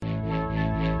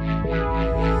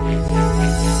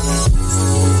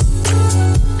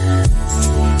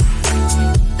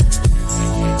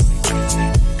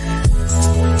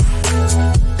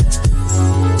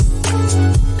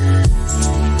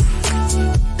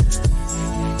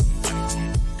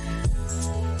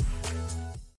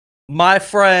My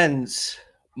friends,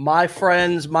 my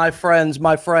friends,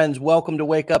 welcome to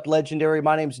Wake Up Legendary.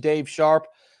 My name's Dave Sharp.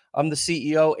 I'm the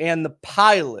CEO and the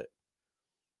pilot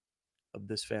of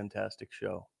this fantastic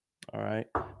show. All right.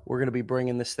 We're going to be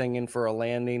bringing this thing in for a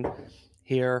landing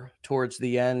here towards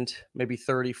the end, maybe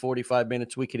 30, 45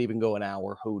 minutes. We could even go an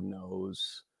hour. Who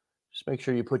knows? Just make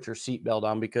sure you put your seatbelt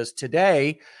on because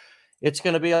today it's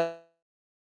going to be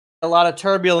a lot of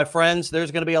turbulence, my friends.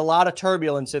 There's going to be a lot of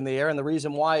turbulence in the air. And the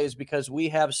reason why is because we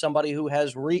have somebody who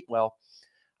has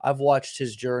I've watched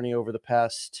his journey over the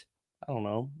past,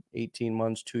 18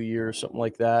 months, 2 years, something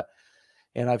like that.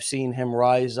 And I've seen him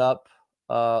rise up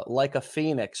like a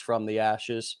phoenix from the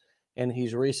ashes. And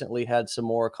he's recently had some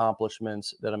more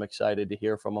accomplishments that I'm excited to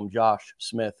hear from him. Josh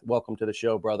Smith, welcome to the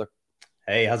show, brother.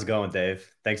 Hey, how's it going,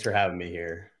 Dave? Thanks for having me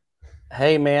here.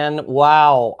 Hey, man.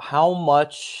 Wow. How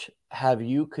much have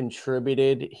you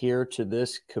contributed here to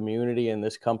this community and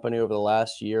this company over the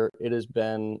last year? It has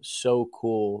been so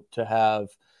cool to have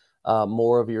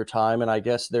more of your time. And I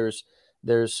guess there's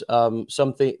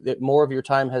something that more of your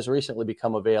time has recently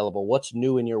become available. What's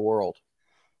new in your world?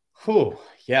 Whew,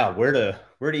 yeah, where to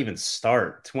even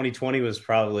start? 2020 was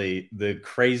probably the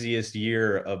craziest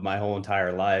year of my whole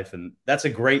entire life, and that's a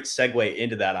great segue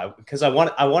into that. Because I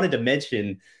wanted to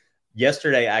mention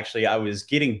yesterday. Actually, I was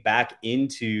getting back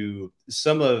into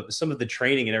some of the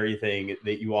training and everything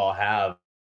that you all have,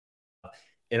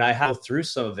 and I had through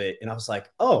some of it, and I was like,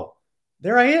 oh,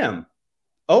 there I am.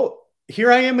 Oh,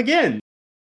 here I am again.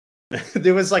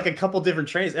 There was like a couple different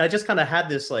trains, and I just kind of had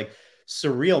this like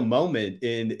surreal moment,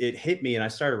 and it hit me, and I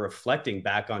started reflecting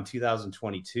back on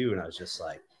 2022, and I was just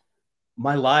like,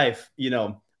 my life,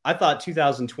 I thought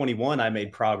 2021 I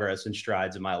made progress and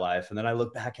strides in my life, and then I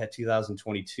look back at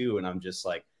 2022 and I'm just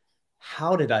like,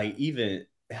 how did I even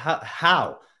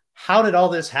how did all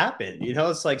this happen?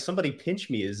 It's like somebody pinch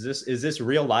me. Is this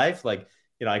real life? Like,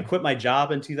 I quit my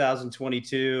job in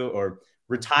 2022, or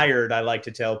retired. I like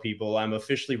to tell people I'm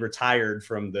officially retired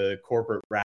from the corporate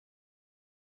rat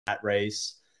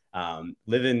race.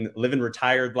 Living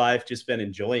retired life, just been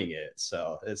enjoying it.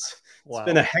 So it's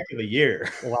been a heck of a year.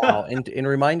 Wow. And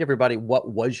remind everybody,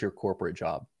 what was your corporate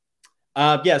job?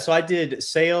 Yeah, so I did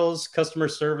sales, customer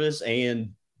service,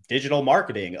 and digital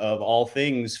marketing of all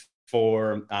things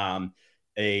for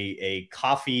a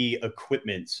coffee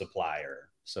equipment supplier.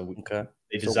 So Okay.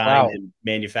 they designed and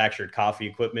manufactured coffee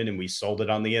equipment, and we sold it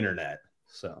on the internet.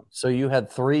 So you had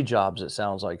 3 jobs, it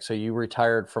sounds like. So you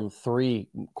retired from 3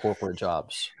 corporate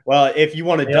jobs. Well, if you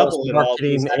want to Sales, double it all,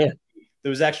 there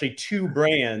was actually 2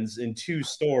 brands in 2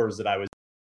 stores that I was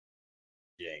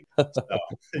doing. So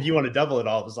if you want to double it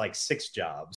all, it was like 6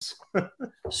 jobs.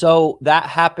 So that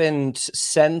happened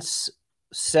since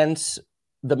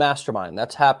the mastermind.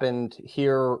 That's happened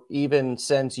here even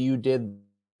since you did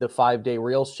the 5-day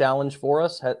Reels challenge for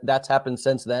us. That's happened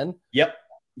since then? Yep.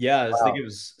 Yeah, I think it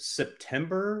was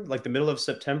September, like the middle of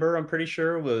September, I'm pretty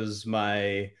sure, was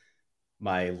my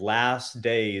last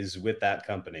days with that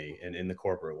company and in the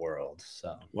corporate world.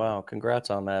 So wow, congrats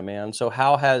on that, man. So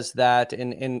how has that,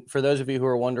 and for those of you who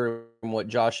are wondering what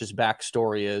Josh's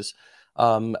backstory is,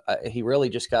 he really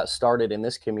just got started in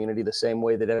this community the same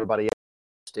way that everybody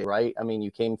else did, right? I mean, you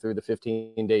came through the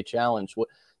 15-day challenge. What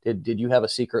did you have a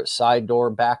secret side door,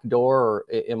 back door,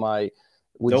 or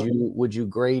nope. would you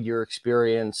grade your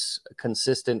experience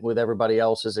consistent with everybody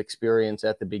else's experience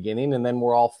at the beginning? And then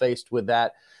we're all faced with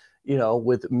that,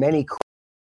 with many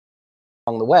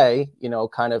along the way,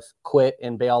 kind of quit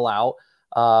and bail out,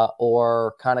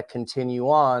 or kind of continue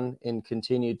on and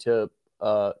continue to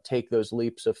take those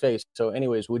leaps of faith. So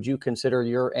anyways, would you consider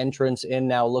your entrance in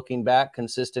now, looking back,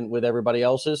 consistent with everybody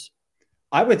else's?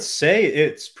 I would say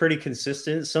it's pretty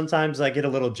consistent. Sometimes I get a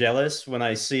little jealous when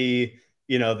I see,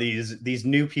 these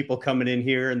new people coming in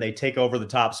here and they take over the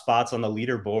top spots on the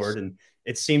leaderboard, and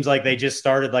it seems like they just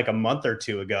started like a month or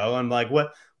 2 ago. I'm like,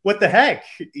 what the heck?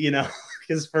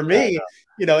 Because for me,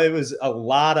 it was a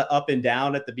lot of up and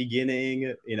down at the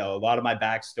beginning. A lot of my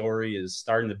backstory is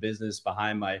starting the business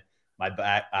behind my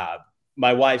back,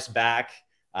 my wife's back.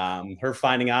 Her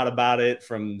finding out about it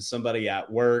from somebody at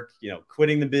work,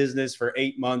 quitting the business for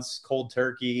 8 months, cold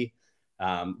turkey,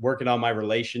 working on my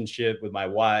relationship with my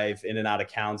wife, in and out of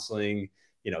counseling,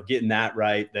 getting that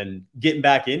right, then getting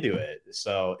back into it.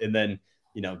 So, and then,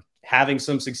 having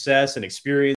some success and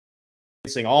experiencing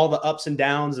all the ups and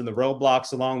downs and the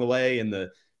roadblocks along the way, and the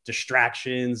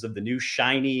distractions of the new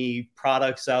shiny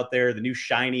products out there, the new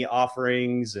shiny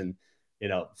offerings. And,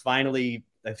 finally,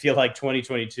 I feel like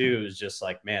 2022 is just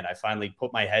like, man, I finally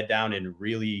put my head down and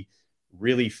really,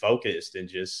 really focused and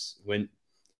just went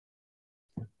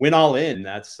all in.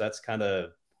 That's kind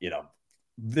of,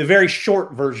 the very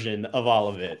short version of all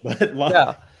of it, but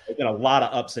Yeah. there's been a lot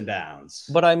of ups and downs.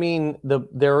 But I mean,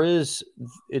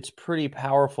 it's pretty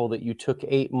powerful that you took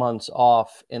 8 months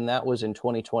off, and that was in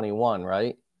 2021,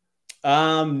 right?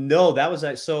 No, that was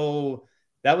so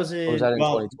that was Or was in, that in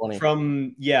well, 2020?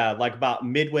 from, yeah, like about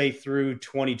midway through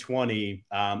 2020,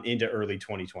 into early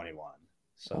 2021. Well,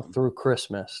 So through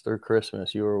Christmas,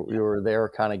 you were there,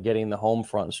 kind of getting the home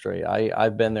front straight.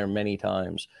 I've been there many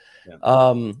times,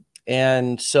 yeah.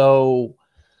 and so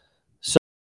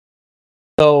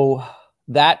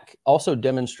that also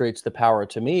demonstrates the power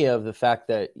to me of the fact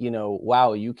that,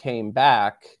 wow, you came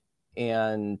back,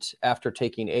 and after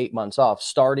taking 8 months off,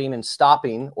 starting and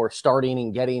stopping, or starting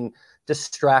and getting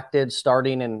distracted,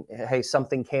 starting and, hey,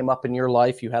 something came up in your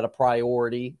life, you had a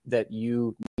priority that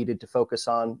you needed to focus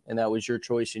on, and that was your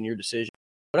choice and your decision.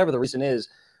 Whatever the reason is,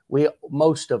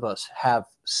 most of us have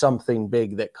something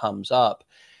big that comes up.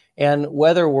 And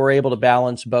whether we're able to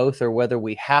balance both, or whether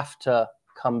we have to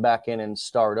come back in and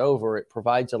start over, it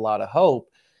provides a lot of hope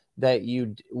that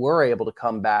you were able to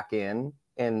come back in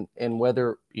and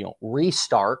whether,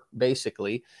 restart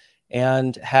basically,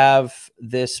 and have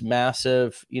this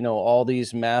massive, all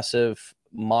these massive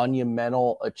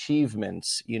monumental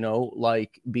achievements,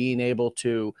 like being able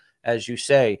to, as you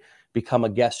say, become a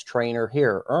guest trainer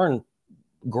here, earn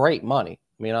great money.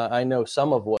 I mean, I know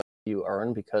some of what you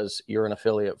earn because you're an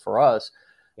affiliate for us.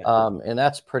 Yeah. And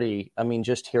that's pretty, I mean,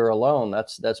 just here alone,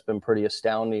 that's been pretty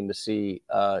astounding to see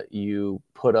you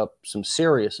put up some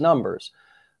serious numbers.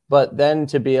 But then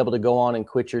to be able to go on and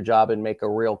quit your job and make a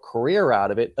real career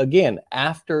out of it, again,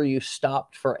 after you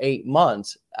stopped for 8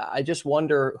 months, I just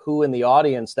wonder who in the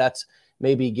audience that's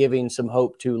maybe giving some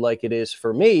hope to, like it is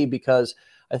for me, because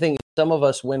I think some of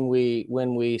us, when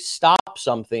we stop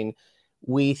something,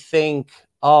 we think,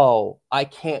 oh, I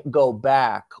can't go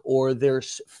back, or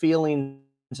there's feelings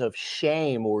of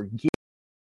shame or guilt,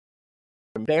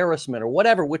 embarrassment, or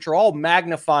whatever, which are all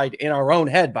magnified in our own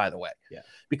head, by the way. Yeah.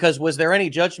 Because was there any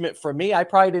judgment from me? I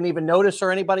probably didn't even notice,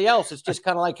 or anybody else. It's just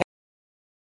kind of like,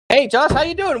 hey, Josh, how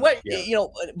you doing? Wait, Yeah.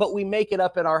 But we make it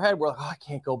up in our head. We're like, oh, I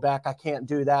can't go back. I can't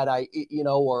do that.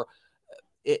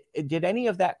 Did any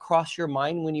of that cross your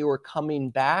mind when you were coming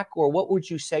back? Or what would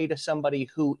you say to somebody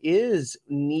who is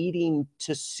needing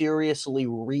to seriously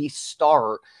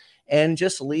restart and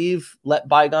just let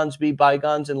bygones be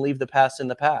bygones and leave the past in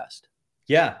the past?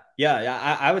 Yeah.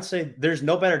 I would say there's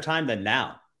no better time than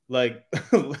now. Like,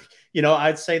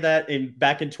 I'd say that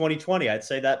back in 2020, I'd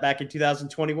say that back in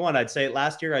 2021, I'd say it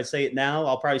last year, I'd say it now.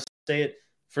 I'll probably say it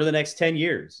for the next 10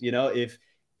 years. If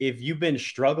you've been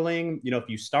struggling, if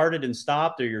you started and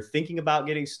stopped, or you're thinking about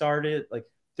getting started, like,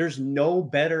 there's no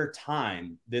better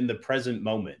time than the present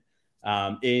moment.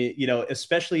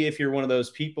 Especially if you're one of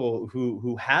those people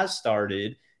who has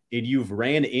started and you've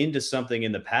ran into something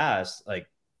in the past, like,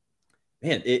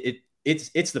 man,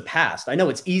 it's the past. I know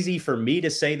it's easy for me to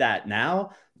say that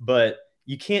now, but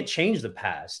you can't change the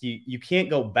past. You can't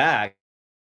go back.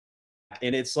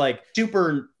 And it's like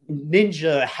super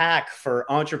ninja hack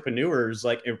for entrepreneurs,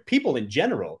 like, people in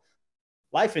general,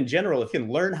 life in general. If you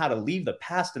can learn how to leave the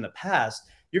past in the past,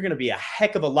 you're going to be a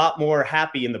heck of a lot more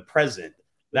happy in the present.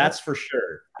 That's for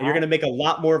sure. And you're going to make a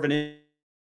lot more of an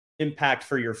impact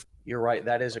for your. You're right.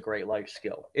 That is a great life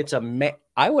skill.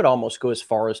 I would almost go as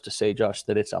far as to say, Josh,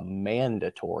 that it's a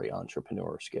mandatory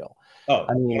entrepreneur skill. Oh,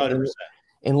 I mean, 100%.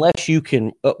 Unless you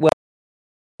can,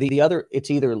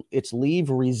 it's leave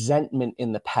resentment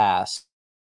in the past.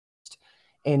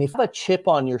 And if you have a chip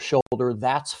on your shoulder,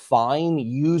 that's fine.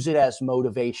 Use it as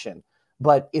motivation.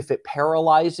 But if it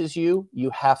paralyzes you, you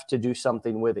have to do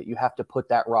something with it. You have to put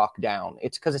that rock down.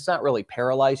 It's because it's not really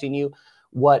paralyzing you.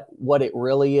 What it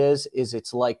really is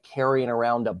it's like carrying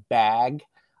around a bag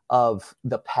of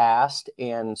the past.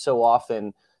 And so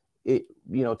often,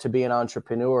 to be an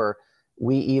entrepreneur,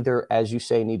 we either, as you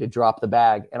say, need to drop the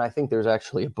bag. And I think there's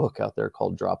actually a book out there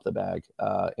called Drop the Bag.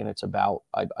 And it's about,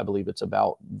 I believe it's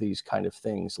about these kind of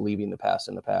things, leaving the past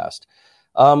in the past.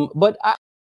 But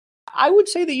I would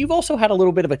say that you've also had a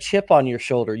little bit of a chip on your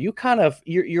shoulder.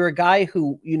 You're a guy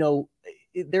who,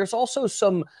 there's also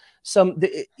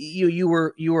you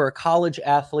were a college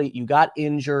athlete, you got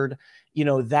injured,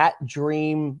 that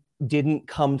dream didn't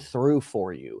come through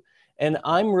for you. And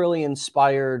I'm really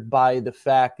inspired by the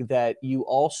fact that you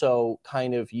also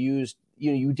kind of used,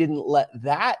 you didn't let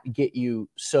that get you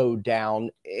so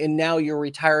down. And now you're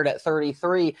retired at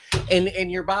 33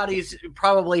 and your body's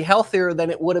probably healthier than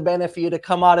it would have been if you'd have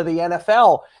come out of the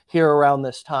NFL here around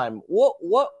this time.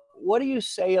 What what do you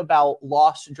say about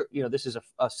lost? This is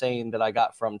a saying that I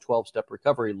got from 12-Step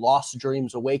Recovery: lost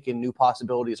dreams awaken, new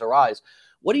possibilities arise.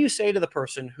 What do you say to the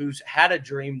person who's had a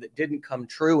dream that didn't come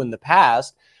true in the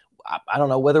past? I don't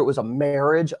know whether it was a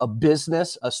marriage, a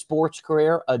business, a sports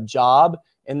career, a job,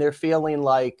 and they're feeling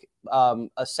like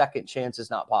a second chance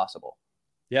is not possible.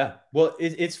 Yeah. Well,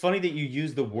 it's funny that you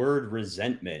use the word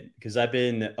resentment, because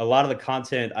a lot of the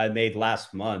content I made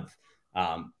last month,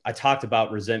 I talked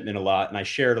about resentment a lot, and I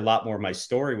shared a lot more of my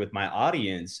story with my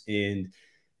audience. And,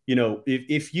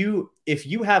 if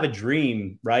you have a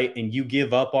dream, right, and you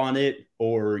give up on it,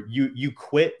 or you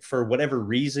quit for whatever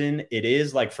reason it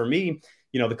is, like for me,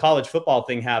 the college football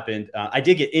thing happened. I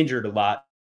did get injured a lot,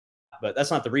 but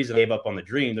that's not the reason I gave up on the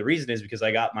dream. The reason is because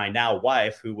I got my now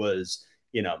wife, who was,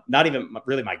 not even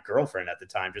really my girlfriend at the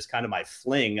time, just kind of my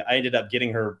fling. I ended up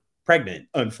getting her pregnant,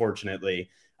 unfortunately.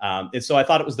 And so I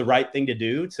thought it was the right thing to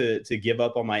do, to give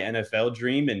up on my NFL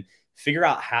dream and figure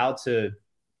out how to,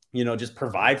 just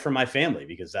provide for my family,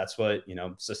 because that's what,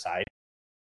 society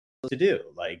to do.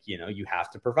 Like, you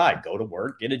have to provide, go to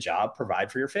work, get a job,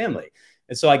 provide for your family.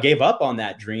 And so I gave up on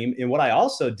that dream. And what I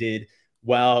also did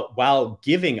while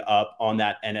giving up on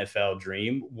that NFL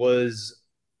dream was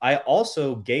I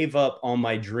also gave up on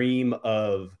my dream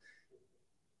of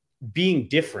being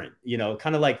different,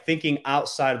 kind of like thinking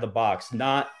outside of the box,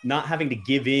 not having to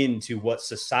give in to what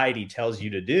society tells you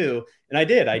to do. And I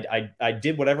did. I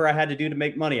did whatever I had to do to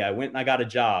make money. I went and I got a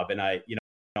job, and I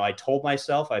told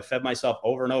myself, I fed myself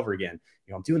over and over again,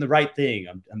 I'm doing the right thing.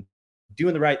 I'm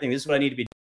doing the right thing. This is what I need to be doing.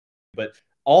 But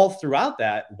all throughout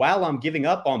that, while I'm giving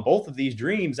up on both of these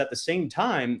dreams at the same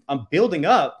time, I'm building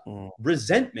up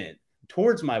resentment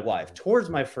towards my wife, towards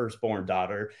my firstborn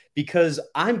daughter, because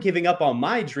I'm giving up on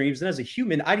my dreams. And as a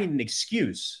human, I need an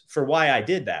excuse for why I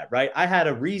did that, right? I had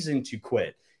a reason to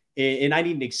quit, and I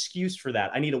need an excuse for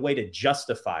that. I need a way to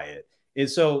justify it. And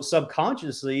so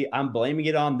subconsciously, I'm blaming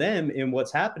it on them. And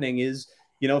what's happening is,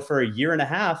 for a year and a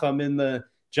half, I'm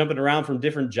jumping around from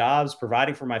different jobs,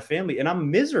 providing for my family, and I'm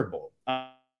miserable.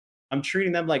 I'm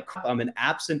treating them like I'm an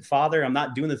absent father. I'm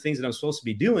not doing the things that I'm supposed to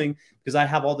be doing, because I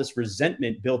have all this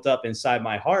resentment built up inside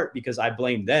my heart because I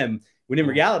blame them, when in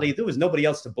reality, there was nobody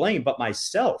else to blame but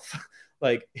myself.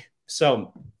 It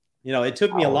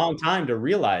took me a long time to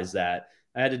realize that.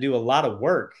 I had to do a lot of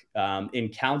work in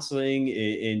counseling,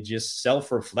 in just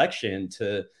self-reflection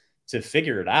to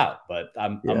figure it out. But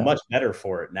I'm much better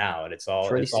for it now. And it's all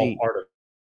part of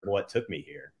what took me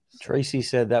here. Tracy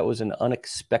said that was an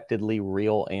unexpectedly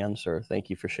real answer. Thank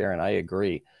you for sharing. I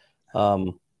agree.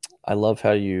 I love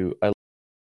how you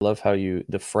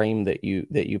the frame that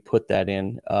you put that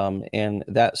in, and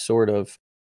that sort of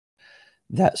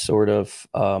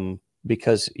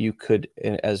because you could,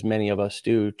 as many of us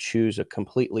do, choose a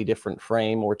completely different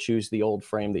frame, or choose the old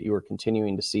frame that you were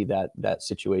continuing to see that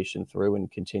situation through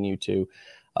and continue to,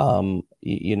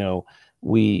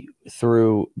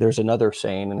 there's another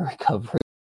saying in recovery,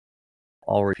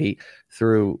 I'll repeat,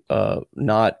 through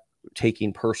not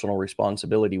taking personal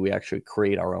responsibility, we actually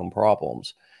create our own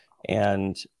problems.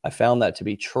 And I found that to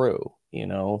be true,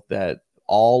 that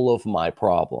all of my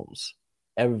problems,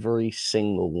 every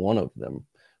single one of them,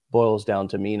 boils down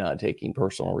to me not taking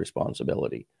personal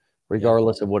responsibility,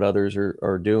 regardless of what others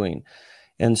are doing.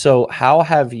 And so how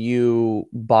have you,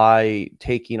 by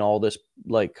taking all this,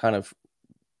 like, kind of,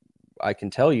 I can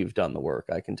tell you've done the work,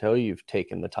 I can tell you've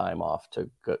taken the time off to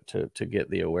get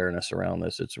the awareness around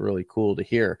this. It's really cool to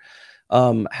hear.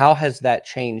 How has that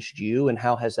changed you, and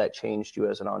how has that changed you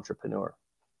as an entrepreneur?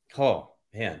 Oh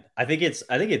man, I think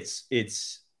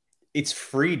it's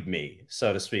freed me,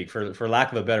 so to speak, for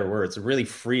lack of a better word. It's a really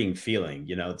freeing feeling,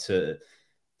 to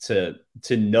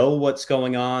know what's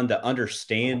going on, to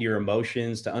understand your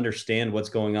emotions, to understand what's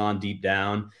going on deep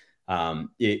down.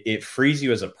 It frees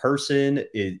you as a person.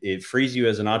 It frees you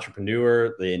as an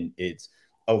entrepreneur. And it's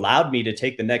allowed me to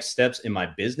take the next steps in my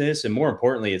business. And more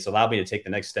importantly, it's allowed me to take the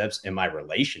next steps in my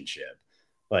relationship.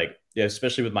 Like,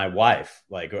 especially with my wife,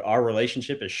 like, our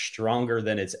relationship is stronger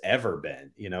than it's ever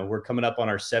been. We're coming up on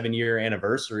our 7-year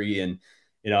anniversary, and,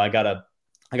 I got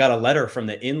a letter from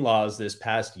the in-laws this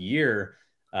past year.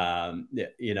 My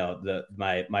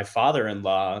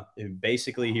father-in-law,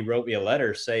 basically, he wrote me a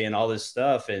letter saying all this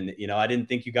stuff. And, I didn't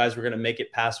think you guys were going to make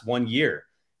it past 1 year.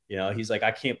 He's like,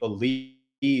 I can't believe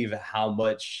how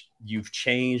much you've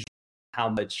changed, how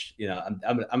much, I'm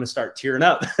going to start tearing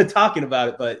up talking about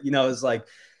it. But, it's like,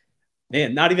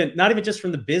 man, not even just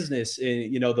from the business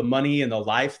and, the money and the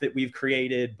life that we've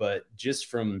created, but just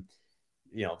from,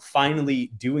 finally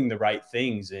doing the right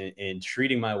things, and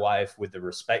treating my wife with the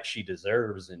respect she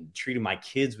deserves, and treating my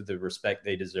kids with the respect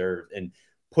they deserve, and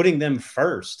putting them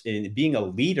first and being a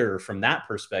leader from that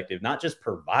perspective, not just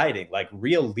providing. Like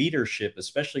real leadership,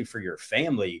 especially for your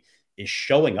family, is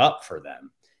showing up for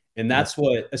them. And that's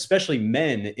what, especially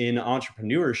men in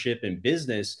entrepreneurship and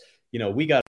business,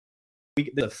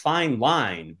 the fine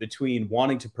line between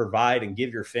wanting to provide and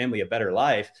give your family a better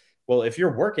life. Well, if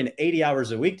you're working 80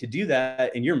 hours a week to do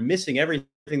that and you're missing everything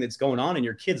that's going on in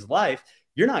your kid's life,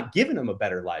 you're not giving them a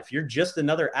better life. You're just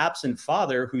another absent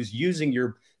father who's using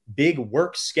your big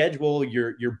work schedule,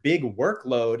 your big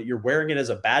workload. You're wearing it as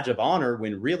a badge of honor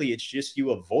when really it's just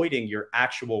you avoiding your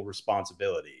actual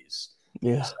responsibilities.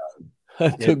 Yeah. So,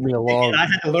 it took me a long. I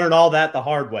had to learn all that the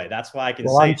hard way. That's why I can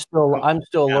say I'm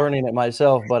still learning it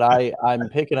myself, but I'm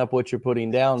picking up what you're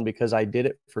putting down because I did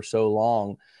it for so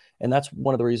long. And that's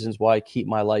one of the reasons why I keep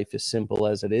my life as simple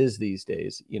as it is these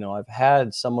days. You know, I've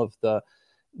had some of the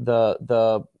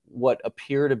what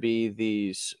appear to be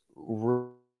these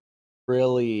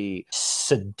really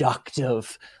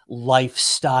seductive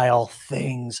lifestyle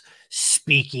things,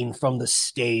 speaking from the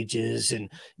stages and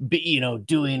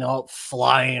doing all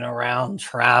flying around,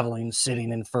 traveling,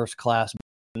 sitting in first class,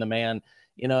 the man,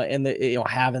 and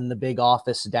having the big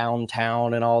office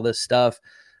downtown and all this stuff.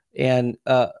 And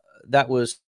I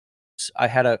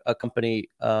had a company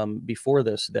before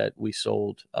this that we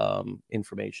sold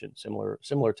information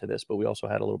similar to this, but we also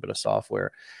had a little bit of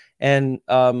software. And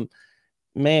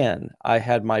man, I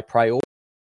had my priority.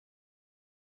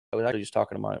 I was actually just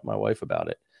talking to my wife about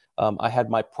it. I had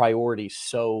my priorities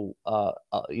so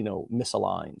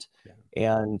misaligned,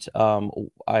 and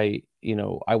I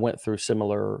went through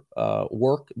similar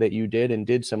work that you did, and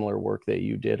did similar work that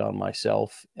you did on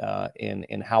myself,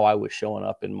 and how I was showing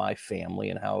up in my family,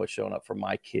 and how I was showing up for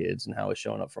my kids, and how I was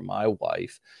showing up for my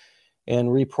wife, and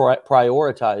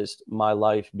prioritized my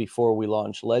life before we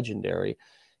launched Legendary.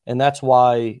 And that's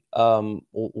why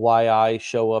I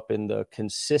show up in the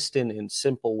consistent and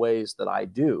simple ways that I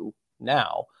do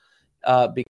now,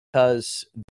 because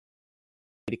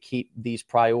to keep these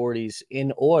priorities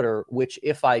in order, which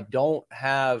if I don't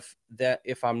have that,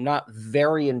 if I'm not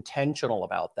very intentional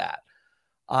about that,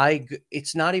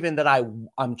 it's not even that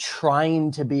I'm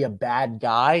trying to be a bad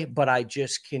guy, but I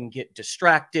just can get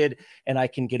distracted and I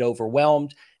can get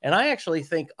overwhelmed. And I actually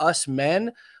think us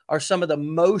men are some of the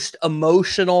most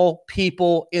emotional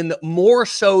people more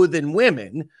so than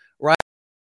women, right?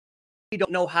 We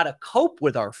don't know how to cope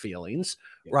with our feelings,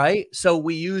 right? So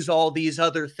we use all these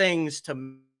other things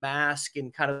to mask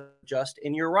and kind of adjust.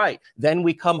 And you're right. Then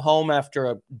we come home after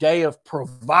a day of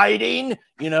providing,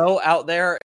 out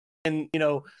there, and,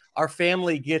 our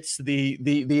family gets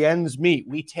the ends meet.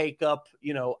 We take up,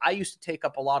 I used to take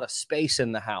up a lot of space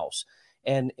in the house.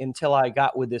 And until I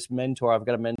got with this mentor, I've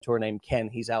got a mentor named Ken.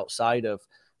 He's outside of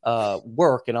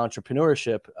work and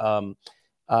entrepreneurship.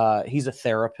 He's a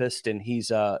therapist, and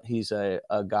he's a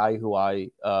guy who I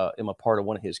am a part of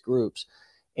one of his groups.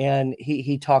 And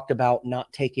he talked about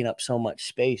not taking up so much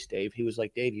space, Dave. He was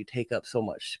like, Dave, you take up so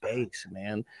much space,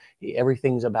 man.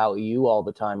 Everything's about you all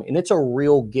the time. And it's a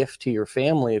real gift to your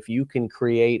family if you can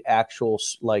create actual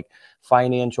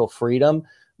financial freedom,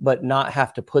 but not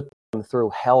have to put them through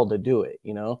hell to do it,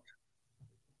 Yeah.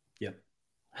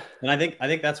 And I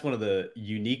think that's one of the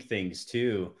unique things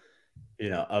too,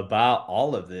 about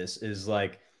all of this is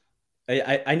like,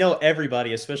 I know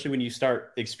everybody, especially when you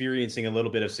start experiencing a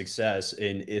little bit of success,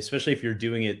 and especially if you're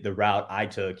doing it the route I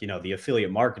took, the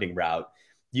affiliate marketing route,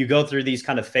 you go through these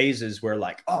kind of phases where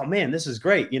like, oh man, this is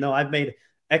great. I've made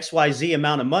XYZ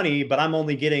amount of money, but I'm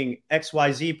only getting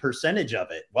XYZ percentage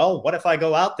of it. Well, what if I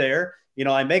go out there,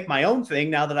 I make my own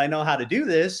thing now that I know how to do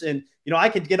this, and, I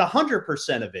could get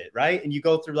 100% of it. Right. And you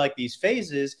go through like these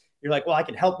phases. You're like, well, I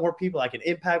can help more people. I can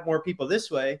impact more people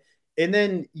this way. And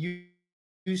then you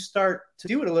start to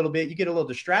do it a little bit, you get a little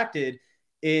distracted,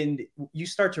 and you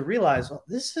start to realize, well,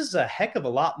 this is a heck of a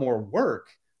lot more work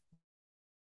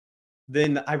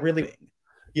than I really,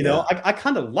 I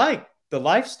kind of like the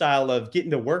lifestyle of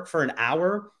getting to work for an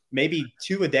hour, maybe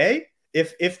 2 a day.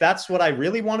 If that's what I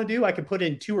really want to do, I could put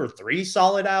in 2 or 3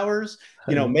 solid hours,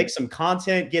 make some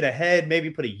content, get ahead, maybe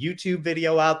put a YouTube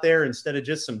video out there instead of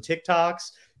just some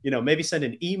TikToks, maybe send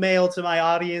an email to my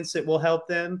audience that will help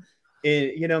them,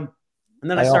 and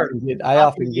then I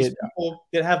often get people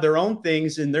that have their own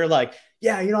things, and they're like,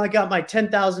 yeah, I got my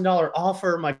 $10,000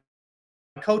 offer, my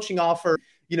coaching offer,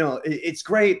 it's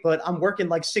great, but I'm working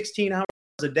like 16 hours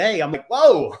a day. I'm like,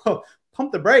 whoa,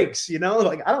 pump the brakes,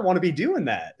 like I don't want to be doing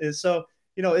that. And so,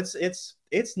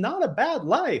 it's not a bad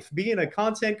life being a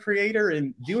content creator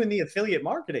and doing the affiliate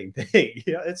marketing thing.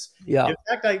 In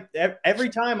fact, every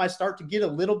time I start to get a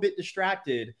little bit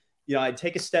distracted, I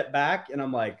take a step back and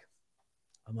I'm like,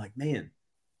 man,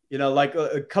 You know, like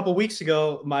a couple weeks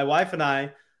ago, my wife and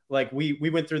I, like we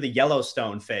went through the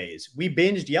Yellowstone phase. We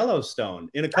binged Yellowstone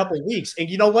in a couple weeks. And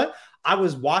you know what? I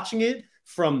was watching it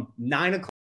from 9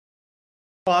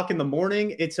 o'clock in the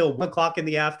morning until 1 o'clock in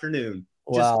the afternoon,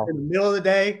 just Wow. in the middle of the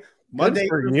day, Good Monday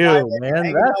for through Friday, you, man.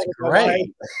 hanging That's out with my great.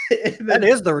 wife. And That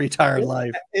then, is the retired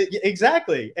life.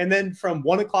 exactly. And then from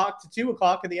 1 o'clock to 2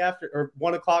 o'clock in the after, or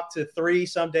 1 o'clock to 3,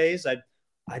 some days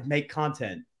I'd make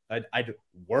content. I'd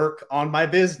work on my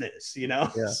business, you know?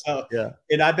 Yeah. So, Yeah.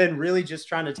 and I've been really just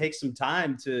trying to take some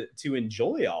time to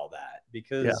enjoy all that,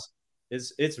 because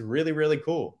it's really, really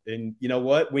cool. And you know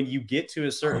what? When you get to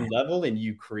a certain level and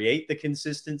you create the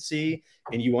consistency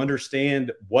and you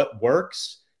understand what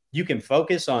works, you can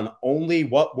focus on only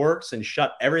what works and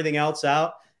shut everything else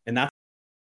out. And that's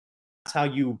how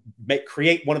you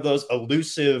create one of those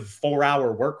elusive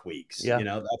 4-hour work weeks. Yeah. You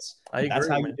know, I that's agree,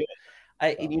 how man. you do it.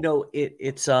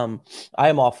 It's I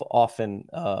am often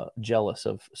jealous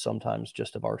of sometimes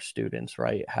just of our students,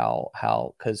 right?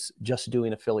 How because just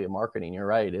doing affiliate marketing, you're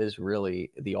right, is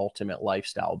really the ultimate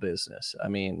lifestyle business. I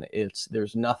mean,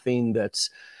 there's nothing that's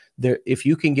there. If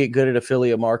you can get good at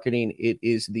affiliate marketing, it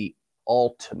is the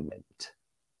ultimate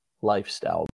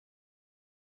lifestyle,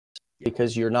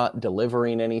 because you're not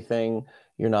delivering anything,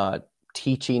 you're not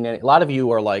teaching any. A lot of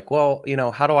you are like, well,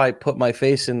 how do I put my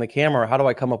face in the camera? How do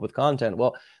I come up with content?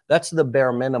 Well, that's the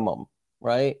bare minimum,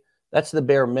 right? That's the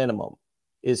bare minimum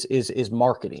is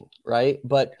marketing, right?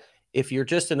 But if you're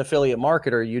just an affiliate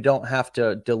marketer, you don't have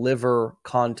to deliver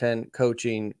content,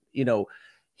 coaching.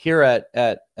 Here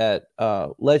at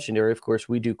Legendary, of course,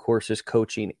 we do courses,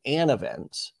 coaching, and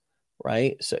events,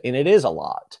 right? So, and it is a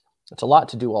lot. It's a lot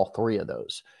to do all three of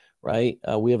those, right?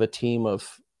 We have a team of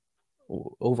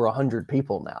over 100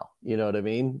 people now. You know what I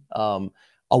mean?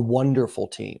 A wonderful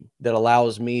team that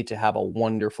allows me to have a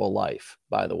wonderful life,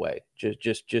 by the way,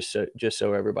 just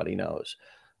so everybody knows.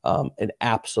 An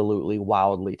absolutely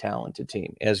wildly talented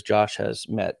team, as Josh has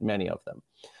met many of them.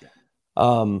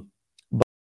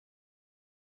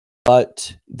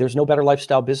 But there's no better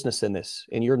lifestyle business than this,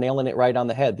 and you're nailing it right on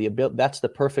the head. That's the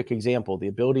perfect example. The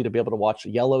ability to be able to watch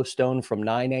Yellowstone from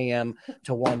 9 a.m.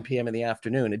 to 1 p.m. in the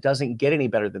afternoon. It doesn't get any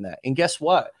better than that. And guess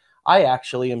what? I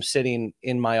actually am sitting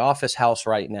in my office house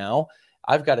right now.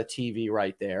 I've got a TV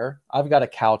right there. I've got a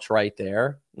couch right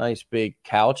there. Nice big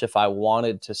couch. If I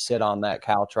wanted to sit on that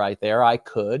couch right there, I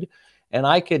could. And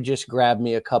I could just grab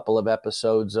me a couple of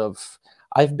episodes of,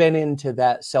 I've been into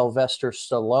that Sylvester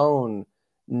Stallone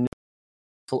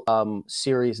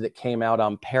series that came out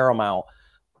on Paramount,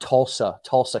 Tulsa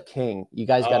King. You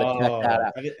guys got to check that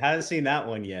out. I haven't seen that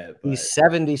one yet. But He's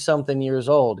 70 something years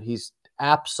old. He's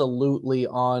absolutely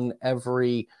on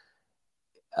every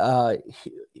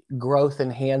growth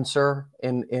enhancer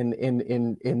in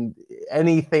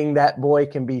anything that boy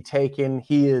can be taken.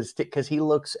 He is, because he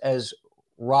looks as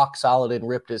rock solid and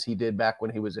ripped as he did back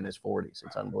when he was in his 40s.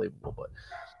 It's unbelievable, but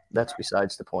that's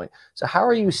besides the point. So how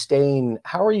are you staying,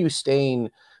 how do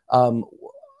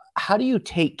you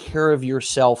take care of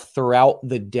yourself throughout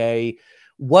the day?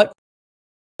 What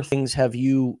things have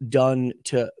you done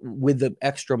with the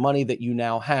extra money that you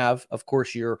now have? Of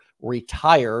course, you're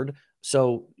retired,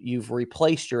 so you've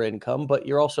replaced your income, but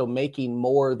you're also making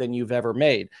more than you've ever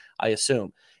made, I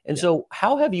assume. And so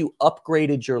how have you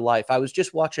upgraded your life? I was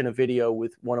just watching a video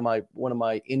with one of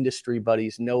my industry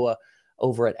buddies, Noah,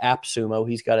 over at AppSumo.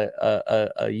 He's got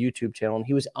a YouTube channel, and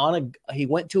he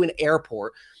went to an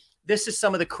airport. This is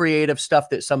some of the creative stuff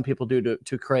that some people do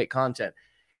to create content.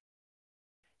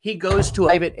 He goes to a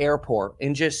private airport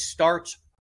and just starts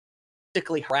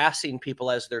basically harassing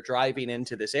people as they're driving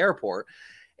into this airport,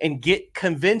 and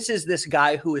convinces this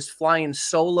guy who is flying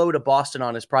solo to Boston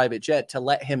on his private jet to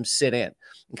let him sit in.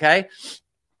 Okay.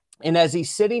 And as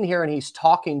he's sitting here and he's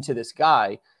talking to this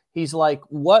guy, he's like,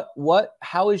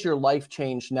 how has your life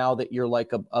changed now that you're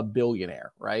like a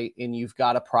billionaire, right? And you've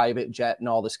got a private jet and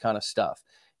all this kind of stuff.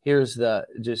 Here's the,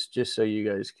 just so you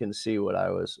guys can see what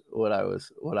I was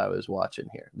watching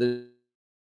here.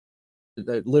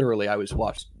 Literally, I was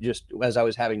watched just as I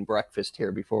was having breakfast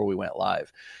here before we went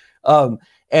live.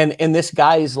 And this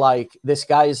guy's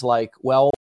like,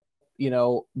 well,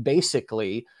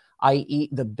 basically I eat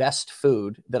the best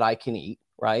food that I can eat,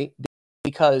 right?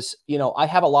 Because, I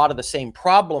have a lot of the same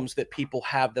problems that people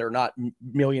have that are not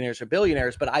millionaires or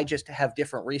billionaires, but I just have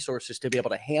different resources to be able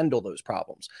to handle those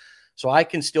problems. So I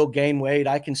can still gain weight,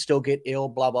 I can still get ill,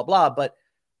 blah, blah, blah. But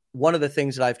one of the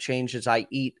things that I've changed is I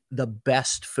eat the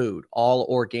best food, all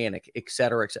organic, et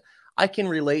cetera, et cetera. I can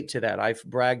relate to that. I've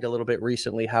bragged a little bit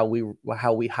recently how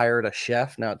we hired a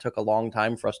chef. Now, it took a long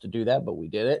time for us to do that, but we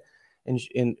did it.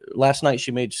 And last night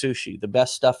she made sushi, the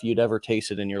best stuff you'd ever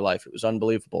tasted in your life. It was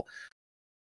unbelievable.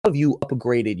 How have you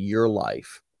upgraded your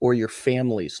life or your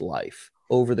family's life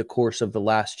over the course of the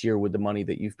last year with the money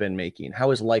that you've been making?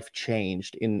 How has life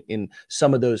changed in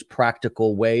some of those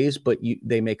practical ways, but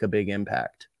they make a big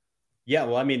impact? Yeah,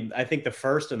 well, I mean, I think the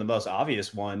first and the most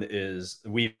obvious one is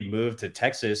we moved to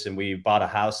Texas and we bought a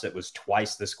house that was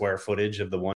twice the square footage of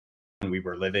the one we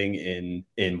were living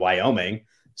in Wyoming.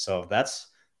 So that's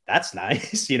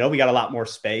nice. We got a lot more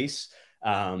space,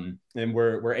 and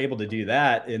we're able to do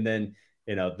that. And then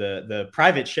the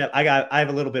private chef, I have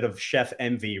a little bit of chef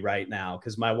envy right now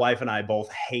because my wife and I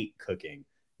both hate cooking.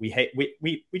 We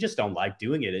just don't like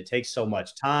doing it. It takes so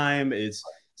much time. It's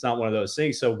not one of those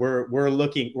things. So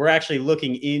we're actually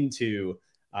looking into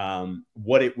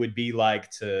what it would be like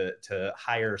to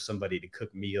hire somebody to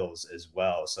cook meals as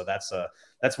well. So that's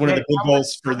one of the big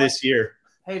goals for this year.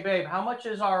 Hey babe, how much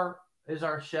is our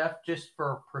chef, just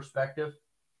for perspective?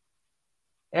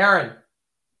 Aaron,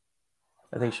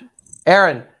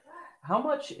 Aaron, how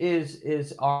much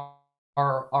is our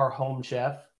home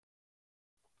chef?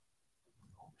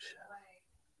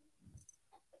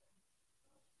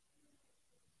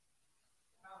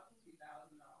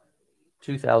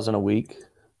 $2,000 a week.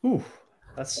 Ooh,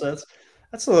 that's a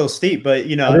little steep, but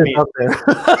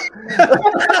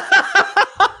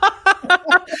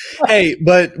hey,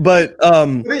 but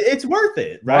it's worth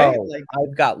it, right? Bro,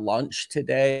 I've got lunch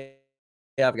today.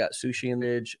 I've got sushi and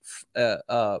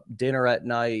dinner at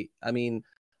night. I mean,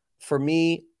 for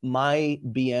me, my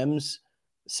BMs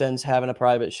since having a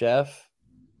private chef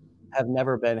have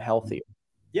never been healthier.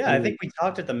 Yeah, I think we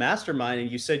talked at the mastermind, and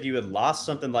you said you had lost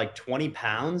something like 20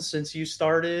 pounds since you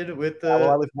started with the.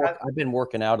 I've been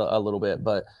working out a little bit,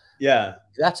 but yeah,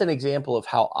 that's an example of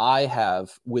how I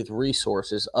have, with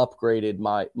resources, upgraded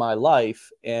my life.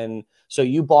 And so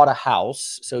you bought a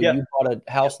house. So you bought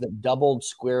a house that doubled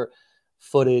square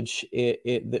footage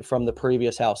from the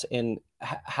previous house. And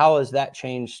how has that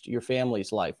changed your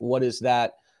family's life? What is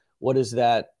that?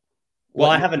 Well,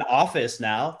 I have an office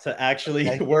now to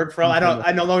actually work from.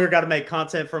 I no longer got to make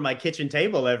content for my kitchen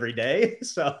table every day.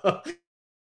 So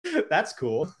that's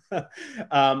cool.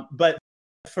 But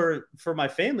for my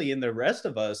family and the rest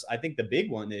of us, I think the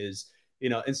big one is,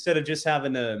 instead of just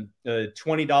having a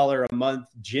 $20 a month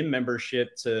gym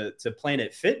membership to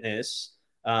Planet Fitness,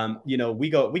 we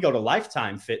go to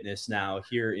Lifetime Fitness now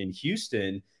here in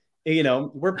Houston.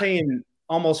 We're paying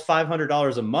almost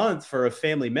 $500 a month for a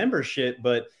family membership,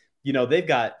 but they've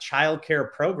got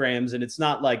childcare programs, and it's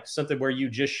not like something where you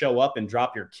just show up and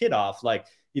drop your kid off. Like,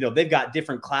 they've got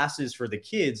different classes for the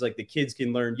kids. Like, the kids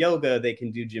can learn yoga, they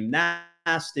can do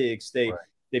gymnastics,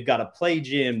 they've got a play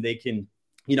gym, they can,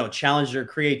 challenge their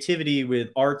creativity with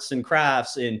arts and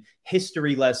crafts and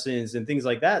history lessons and things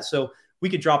like that. So we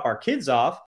could drop our kids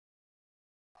off,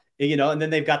 and then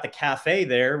they've got the cafe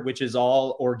there, which is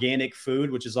all organic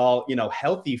food, which is all,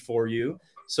 healthy for you.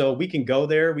 So we can go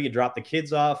there, we can drop the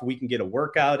kids off, we can get a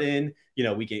workout in,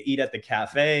 we can eat at the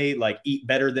cafe, like eat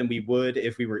better than we would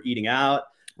if we were eating out.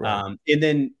 Right. And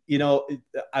then,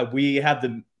 we have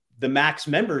the Max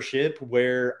membership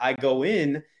where I go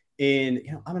in and,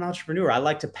 I'm an entrepreneur. I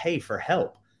like to pay for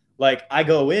help. Like, I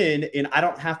go in and I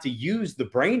don't have to use the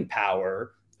brain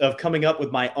power of coming up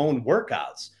with my own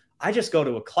workouts. I just go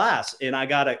to a class and I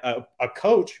got a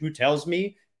coach who tells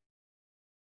me,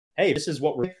 hey, this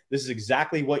is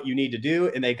exactly what you need to do.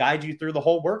 And they guide you through the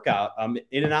whole workout. I'm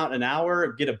in and out in an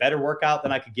hour, get a better workout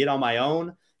than I could get on my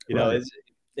own.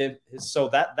 So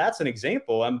that's an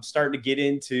example. I'm starting to get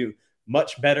into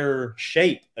much better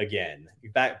shape again,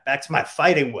 back to my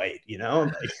fighting weight,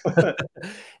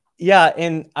 Yeah.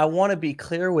 And I want to be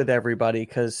clear with everybody,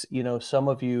 because, some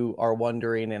of you are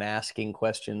wondering and asking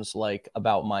questions like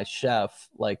about my chef,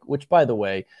 which, by the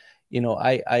way,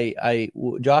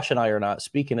 Josh and I are not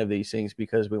speaking of these things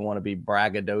because we want to be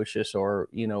braggadocious or,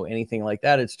 anything like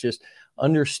that. It's just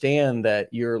understand that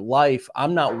your life,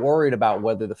 I'm not worried about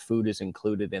whether the food is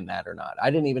included in that or not. I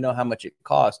didn't even know how much it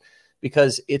cost,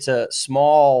 because it's a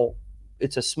small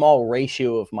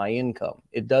ratio of my income.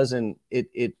 It doesn't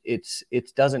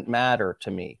matter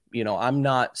to me. I'm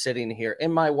not sitting here,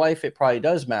 and my wife, it probably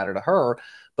does matter to her,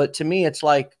 but to me, it's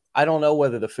like, I don't know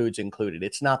whether the food's included.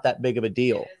 It's not that big of a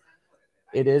deal.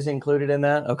 It is included in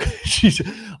that. Okay.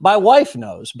 My wife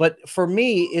knows, but for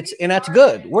me, and that's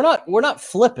good. We're not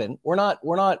flippant. We're not,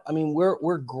 I mean,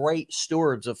 we're great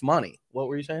stewards of money. What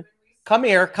were you saying? Come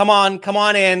here. Come on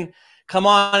in,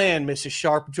 Mrs.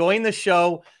 Sharp. Join the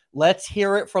show. Let's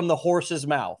hear it from the horse's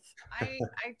mouth.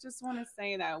 I just want to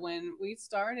say that when we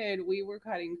started, we were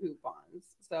cutting coupons.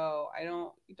 So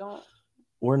I'm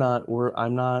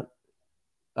not.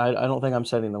 I don't think I'm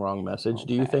sending the wrong message.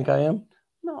 Do you Okay. think I am?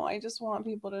 No, I just want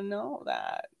people to know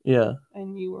that. Yeah.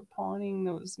 And you were pawning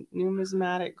those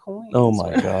numismatic coins. Oh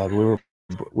my God.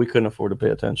 We couldn't afford to pay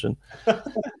attention.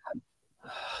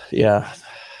 Yeah.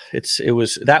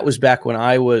 That was back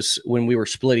when we were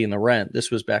splitting the rent. This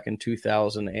was back in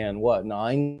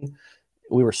 2009.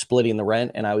 We were splitting the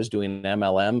rent and I was doing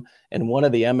MLM. And one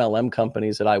of the MLM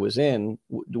companies that I was in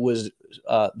was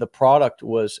the product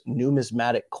was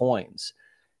numismatic coins.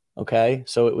 Okay.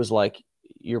 So it was like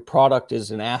your product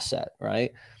is an asset,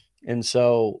 right? And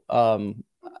so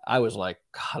I was like,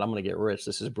 God, I'm going to get rich.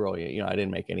 This is brilliant. You know, I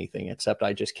didn't make anything except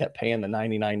I just kept paying the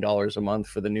 $99 a month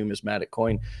for the numismatic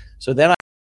coin. So then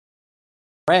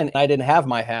I didn't have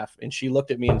my half. And she looked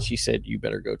at me and she said, you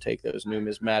better go take those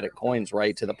numismatic coins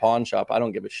right to the pawn shop. I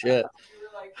don't give a shit. You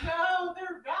were like, no,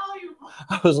 they're valuable.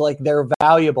 I was like, they're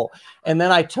valuable. And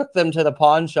then I took them to the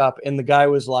pawn shop and the guy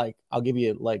was like, I'll give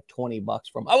you like $20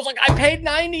 from. I was like, I paid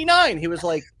 $99. He was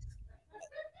like,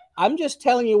 I'm just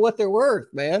telling you what they're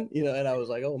worth, man. You know, and I was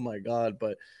like, oh my God.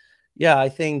 But yeah, I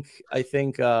think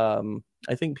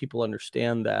people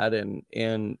understand that.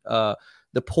 And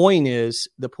the point is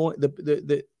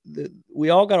we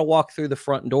all got to walk through the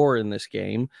front door in this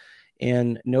game,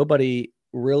 and nobody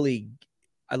really.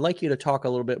 I'd like you to talk a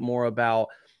little bit more about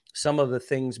some of the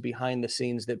things behind the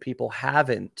scenes that people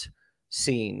haven't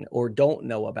seen or don't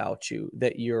know about you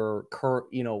that you're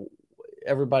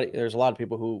everybody. There's a lot of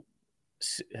people who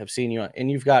have seen you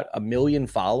and you've got 1 million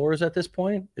followers at this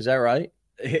point. Is that right?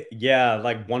 Yeah,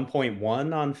 like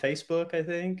 1.1 on Facebook, I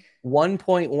think.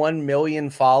 1.1 million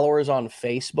followers on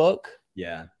Facebook.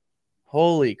 Yeah.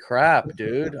 Holy crap,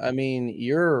 dude. I mean,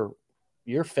 you're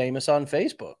famous on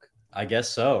Facebook. I guess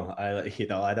so.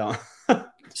 I don't.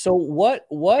 So what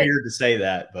Weird to say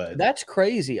that, but that's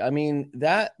crazy. I mean,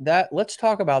 that let's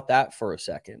talk about that for a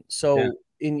second. So Yeah.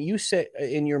 you said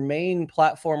in your main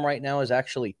platform right now is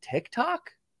actually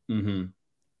TikTok? Mm-hmm.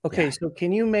 Okay, Yeah. so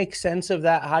can you make sense of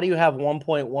that? How do you have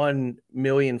 1.1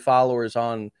 million followers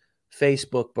on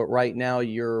Facebook, but right now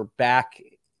you're back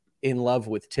in love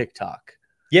with TikTok?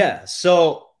 Yeah.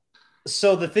 So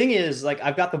the thing is, like,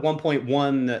 I've got the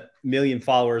 1.1 million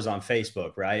followers on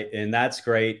Facebook, right? And that's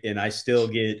great. And I still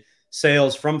get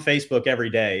sales from Facebook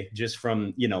every day just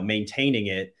from, maintaining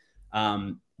it.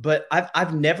 But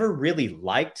I've never really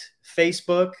liked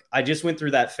Facebook. I just went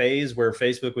through that phase where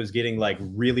Facebook was getting like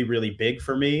really, really big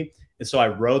for me. And so I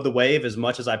rode the wave as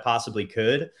much as I possibly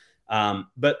could.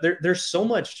 But there's so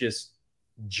much just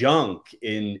junk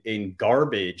in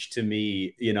garbage to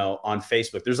me, on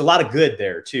Facebook. There's a lot of good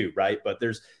there too, right? But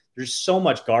there's so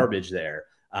much garbage there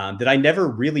that I never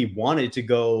really wanted to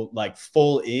go like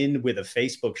full in with a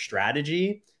Facebook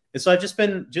strategy. And so I've just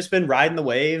been riding the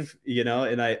wave,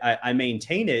 and I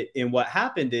maintain it. And what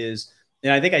happened is,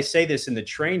 and I think I say this in the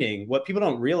training, what people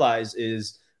don't realize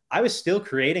is I was still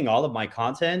creating all of my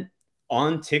content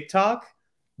on TikTok,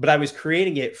 but I was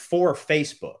creating it for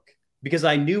Facebook because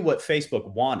I knew what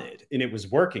Facebook wanted and it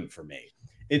was working for me.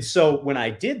 And so when I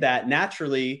did that,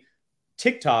 naturally,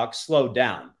 TikTok slowed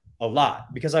down a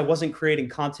lot because I wasn't creating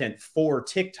content for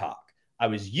TikTok. I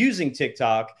was using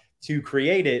TikTok to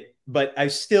create it, but I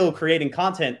was still creating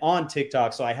content on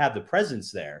TikTok. So I had the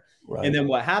presence there. Right. And then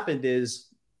what happened is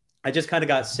I just kind of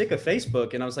got sick of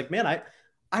Facebook and I was like, man,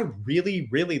 I really,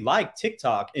 really like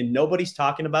TikTok and nobody's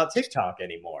talking about TikTok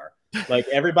anymore. Like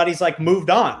everybody's like moved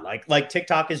on, like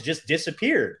TikTok has just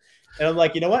disappeared. And I'm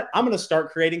like, you know what? I'm going to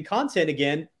start creating content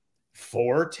again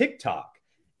for TikTok.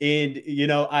 And,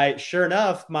 sure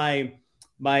enough, my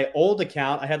old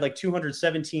account, I had like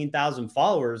 217,000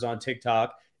 followers on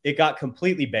TikTok. It got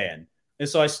completely banned. And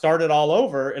so I started all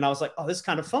over and I was like, oh, this is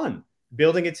kind of fun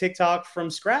building a TikTok from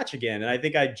scratch again. And I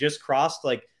think I just crossed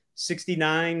like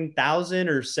 69,000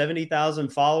 or 70,000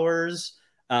 followers.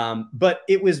 But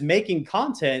it was making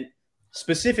content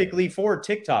specifically for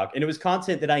TikTok. And it was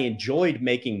content that I enjoyed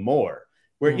making more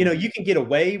where, you can get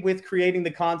away with creating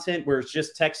the content where it's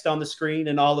just text on the screen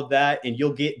and all of that. And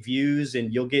you'll get views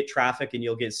and you'll get traffic and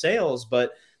you'll get sales.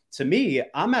 But to me,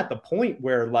 I'm at the point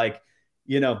where like,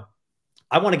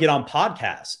 I want to get on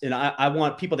podcasts and I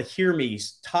want people to hear me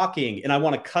talking and I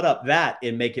want to cut up that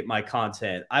and make it my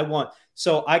content.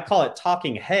 So I call it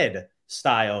talking head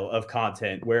style of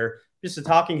content where just a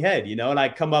talking head, and I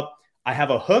come up, I have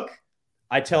a hook,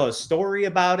 I tell a story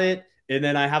about it, and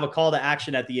then I have a call to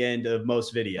action at the end of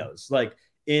most videos.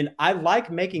 And I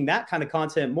like making that kind of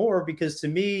content more because to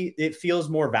me, it feels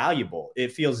more valuable.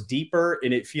 It feels deeper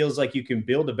and it feels like you can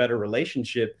build a better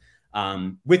relationship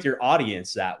with your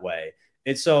audience that way.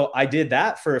 And so I did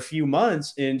that for a few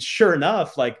months. And sure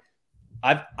enough, like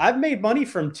I've made money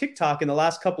from TikTok in the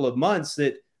last couple of months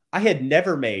that I had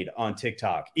never made on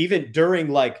TikTok, even during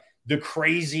like the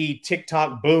crazy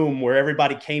TikTok boom where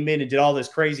everybody came in and did all this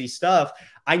crazy stuff.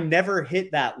 I never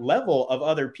hit that level of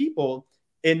other people.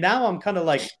 And now I'm kind of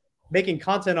like making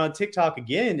content on TikTok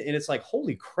again. And it's like,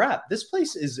 holy crap, this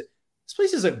place is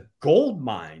a gold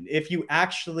mine if you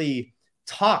actually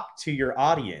talk to your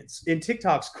audience. And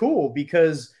TikTok's cool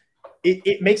because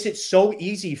it makes it so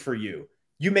easy for you.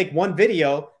 You make one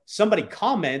video, somebody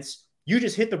comments, you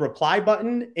just hit the reply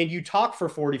button and you talk for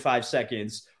 45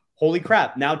 seconds. Holy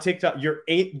crap. Now TikTok, you're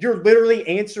literally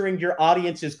answering your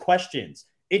audience's questions.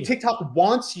 TikTok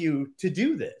wants you to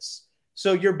do this.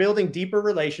 So you're building deeper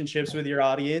relationships with your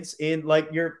audience, and like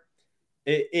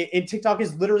and TikTok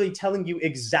is literally telling you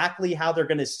exactly how they're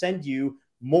going to send you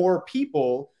more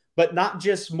people, but not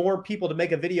just more people to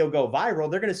make a video go viral.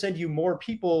 They're going to send you more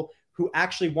people who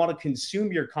actually want to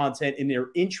consume your content and they're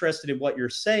interested in what you're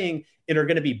saying and are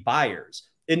going to be buyers,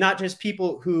 and not just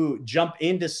people who jump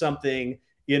into something,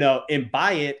 and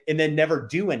buy it and then never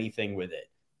do anything with it.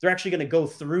 They're actually going to go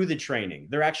through the training.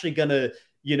 They're actually going to,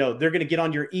 they're going to get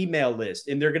on your email list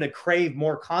and they're going to crave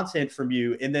more content from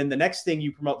you. And then the next thing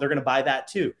you promote, they're going to buy that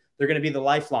too. They're going to be the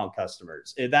lifelong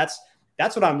customers. And that's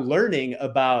what I'm learning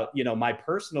about, my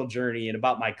personal journey and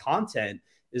about my content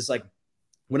is like,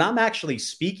 when I'm actually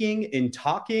speaking and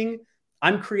talking,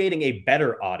 I'm creating a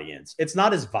better audience. It's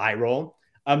not as viral.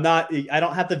 I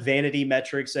don't have the vanity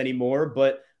metrics anymore,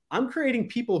 but I'm creating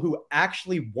people who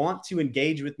actually want to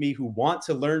engage with me, who want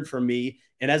to learn from me.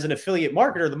 And as an affiliate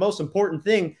marketer, the most important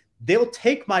thing, they'll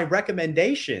take my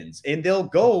recommendations and they'll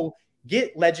go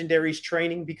get Legendary's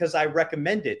training because I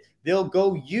recommend it. They'll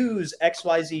go use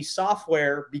XYZ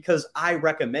software because I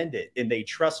recommend it and they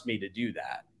trust me to do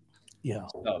that. Yeah.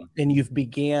 And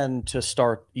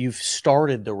you've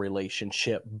started the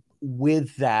relationship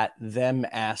with that, them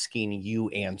asking, you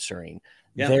answering.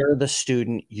 Yeah. They're the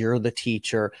student, you're the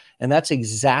teacher, and that's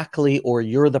exactly, or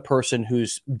you're the person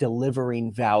who's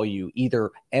delivering value,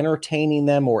 either entertaining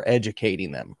them or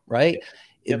educating them, right?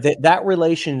 Yep. That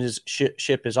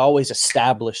relationship is always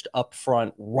established up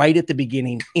front, right at the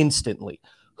beginning, instantly.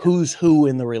 Who's who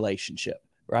in the relationship,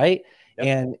 right? Yep.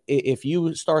 And if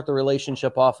you start the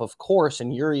relationship off of course,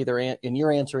 and you're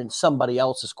you're answering somebody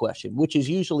else's question, which is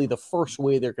usually the first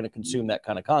way they're going to consume that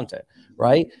kind of content,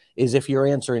 right? Is if you're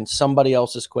answering somebody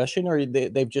else's question, or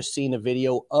they've just seen a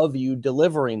video of you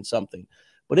delivering something.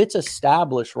 But it's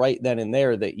established right then and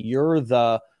there that you're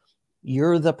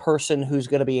the person who's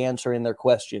going to be answering their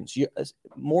questions.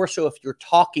 More so if you're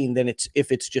talking than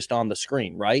if it's just on the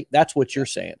screen, right? That's what you're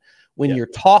saying. When you're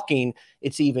talking,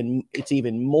 it's even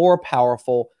more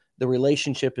powerful. The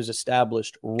relationship is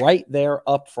established right there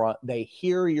up front. They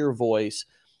hear your voice.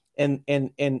 And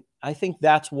I think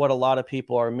that's what a lot of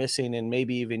people are missing, and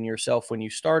maybe even yourself when you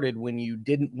started, when you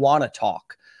didn't want to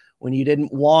talk, when you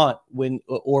didn't want, when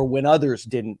others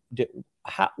didn't.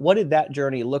 What did that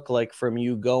journey look like from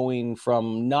you going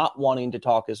from not wanting to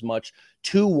talk as much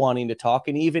to wanting to talk?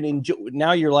 And even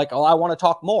now you're like, oh, I want to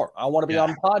talk more. I want to be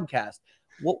on podcast.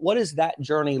 What does that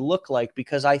journey look like?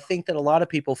 Because I think that a lot of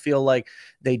people feel like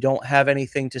they don't have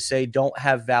anything to say, don't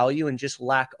have value, and just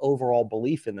lack overall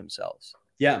belief in themselves.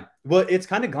 Yeah. Well, it's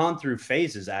kind of gone through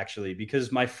phases actually,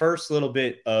 because my first little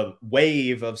bit of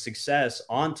wave of success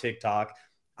on TikTok,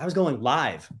 I was going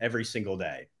live every single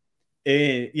day.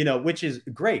 And, which is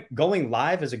great. Going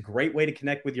live is a great way to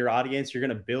connect with your audience. You're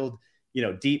going to build,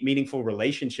 deep, meaningful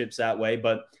relationships that way.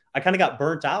 But I kind of got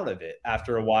burnt out of it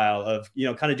after a while of,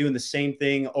 kind of doing the same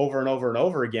thing over and over and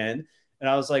over again. And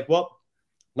I was like, well,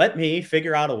 let me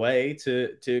figure out a way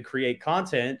to create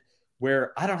content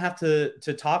where I don't have to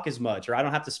talk as much, or I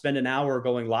don't have to spend an hour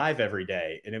going live every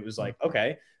day. And it was like,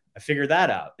 okay, I figured that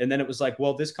out. And then it was like,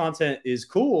 well, this content is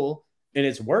cool and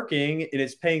it's working and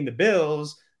it's paying the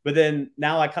bills. But then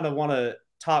now I kind of want to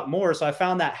talk more. So I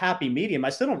found that happy medium. I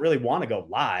still don't really want to go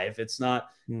live. It's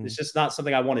just not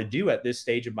something I want to do at this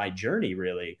stage of my journey,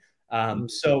 really.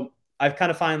 So I've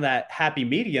kind of found that happy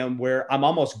medium where I'm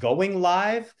almost going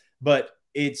live, but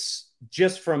it's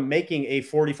just from making a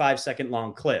 45-second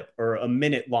long clip or a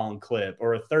minute long clip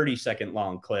or a 30-second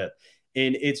long clip.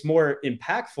 And it's more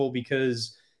impactful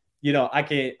because,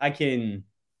 I can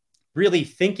really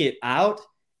think it out.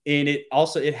 And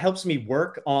it helps me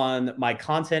work on my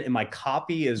content and my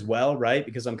copy as well, right?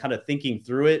 Because I'm kind of thinking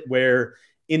through it, where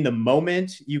in the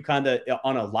moment you kind of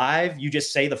on a live, you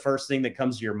just say the first thing that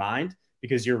comes to your mind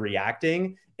because you're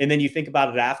reacting. And then you think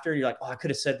about it after, you're like, oh, I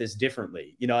could have said this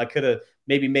differently. I could have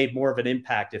maybe made more of an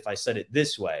impact if I said it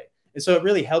this way. And so it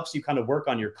really helps you kind of work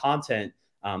on your content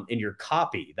and your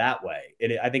copy that way.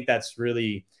 And I think that's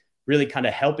really, really kind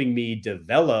of helping me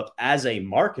develop as a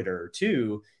marketer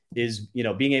too, is, you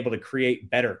know, being able to create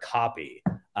better copy.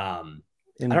 I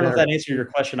And don't know if better. that answered your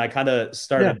question. I kind of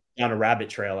started down a rabbit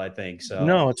trail, I think. So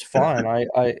No, it's fine.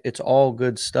 It's all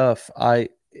good stuff.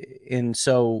 And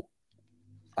so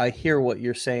I hear what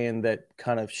you're saying, that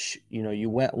kind of, you know, you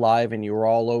went live and you were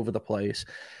all over the place,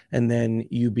 and then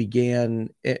you began,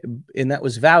 and that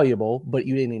was valuable, but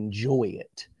you didn't enjoy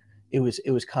it. It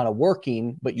was kind of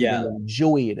working, but you didn't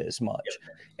enjoy it as much.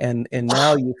 And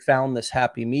now you found this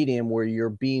happy medium where you're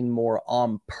being more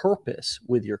on purpose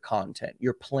with your content.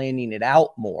 You're planning it out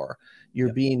more.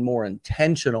 You're being more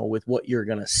intentional with what you're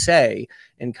going to say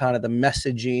and kind of the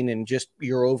messaging and just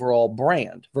your overall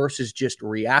brand versus just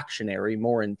reactionary,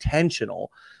 more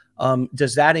intentional.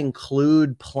 Does that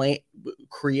include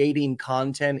creating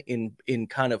content in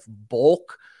kind of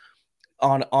bulk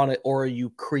on it, or are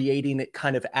you creating it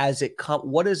kind of as it comes?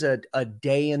 What does a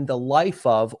day in the life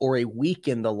of, or a week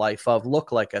in the life of,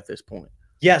 look like at this point?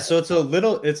 Yeah, so it's a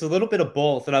little bit of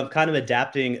both, and I'm kind of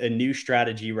adapting a new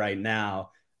strategy right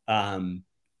now.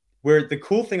 Where the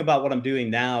cool thing about what I'm doing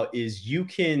now is you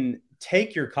can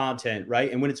take your content,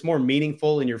 right? And when it's more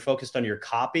meaningful and you're focused on your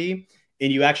copy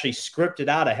and you actually script it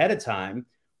out ahead of time,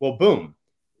 well, boom,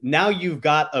 now you've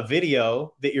got a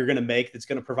video that you're going to make that's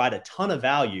going to provide a ton of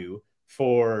value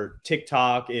for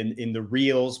TikTok and in the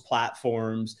Reels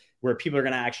platforms where people are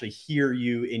going to actually hear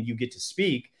you and you get to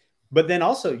speak. But then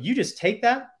also you just take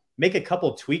that, make a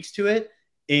couple tweaks to it,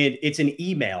 and it's an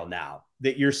email now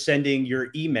that you're sending your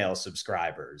email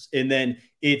subscribers. And then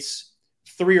it's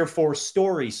 3 or 4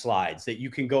 story slides that you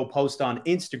can go post on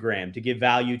Instagram to give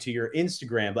value to your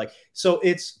Instagram. Like, so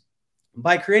it's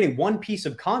by creating one piece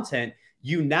of content,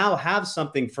 you now have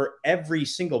something for every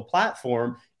single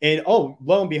platform. And oh,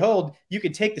 lo and behold, you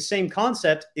can take the same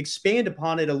concept, expand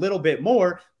upon it a little bit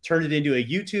more, turn it into a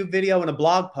YouTube video and a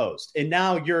blog post. And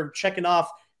now you're checking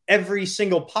off every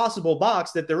single possible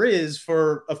box that there is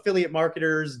for affiliate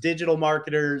marketers, digital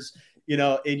marketers, you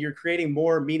know, and you're creating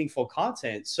more meaningful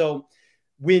content. So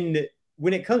when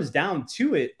it comes down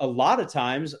to it, a lot of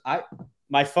times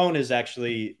my phone is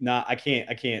actually not, I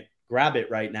can't grab it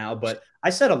right now, but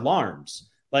I set alarms.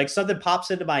 Like something pops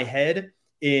into my head,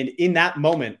 and in that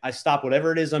moment, I stop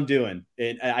whatever it is I'm doing,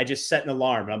 and I just set an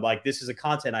alarm. And I'm like, this is a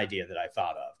content idea that I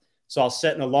thought of. So I'll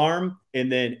set an alarm,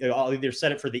 and then I'll either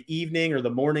set it for the evening or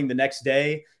the morning the next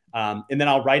day. And then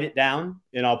I'll write it down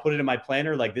and I'll put it in my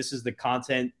planner. Like, this is the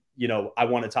content, you know, I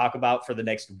want to talk about for the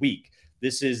next week.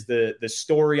 This is the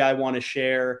story I want to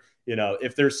share. You know,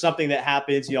 if there's something that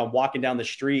happens, you know, I'm walking down the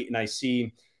street and I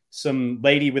see some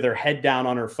lady with her head down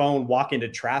on her phone walk into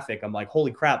traffic. I'm like,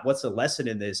 holy crap, what's the lesson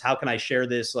in this? How can I share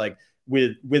this like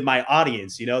with my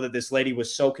audience? You know, that this lady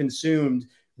was so consumed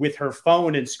with her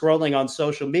phone and scrolling on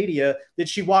social media that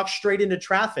she walked straight into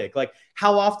traffic. Like,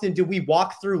 how often do we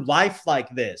walk through life like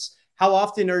this? How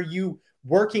often are you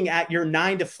working at your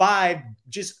 9 to 5,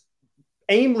 just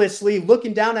aimlessly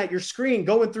looking down at your screen,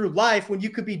 going through life when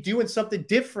you could be doing something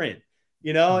different?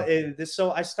 You know,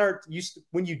 so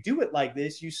when you do it like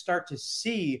this, you start to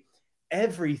see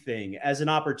everything as an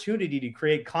opportunity to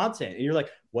create content. And you're like,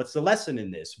 what's the lesson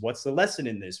in this? What's the lesson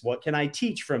in this? What can I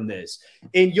teach from this?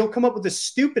 And you'll come up with the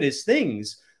stupidest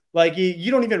things. Like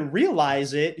you don't even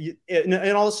realize it. And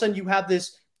all of a sudden you have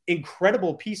this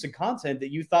incredible piece of content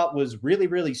that you thought was really,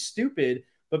 really stupid.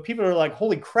 But people are like,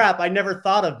 holy crap, I never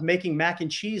thought of making mac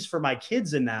and cheese for my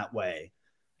kids in that way.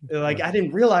 Like, I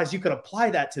didn't realize you could apply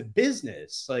that to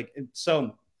business. Like,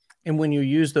 so. And when you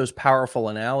use those powerful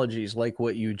analogies, like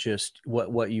what you just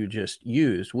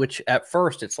used, which at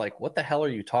first it's like, what the hell are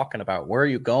you talking about? Where are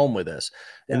you going with this?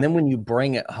 And then when you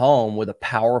bring it home with a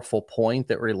powerful point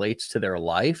that relates to their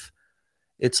life,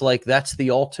 it's like, that's the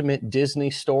ultimate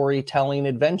Disney storytelling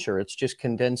adventure. It's just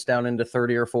condensed down into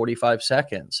 30 or 45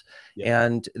 seconds. Yeah.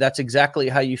 And that's exactly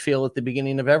how you feel at the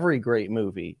beginning of every great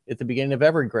movie, at the beginning of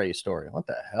every great story. What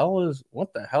the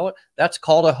hell? That's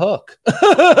called a hook.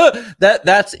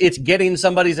 It's getting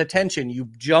somebody's attention. You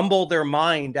jumble their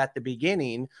mind at the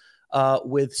beginning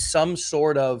with some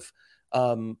sort of,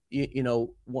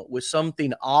 with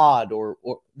something odd or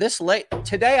this late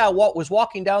today. I was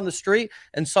walking down the street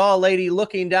and saw a lady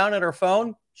looking down at her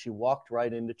phone. She walked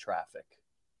right into traffic.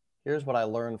 Here's what I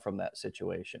learned from that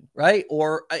situation, right?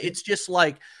 Or it's just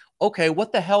like, okay,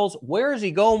 where is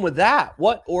he going with that?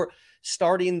 Or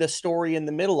starting the story in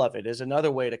the middle of it is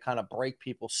another way to kind of break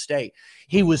people's state.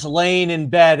 He was laying in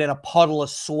bed in a puddle of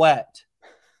sweat.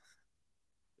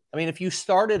 I mean, if you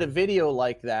started a video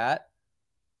like that,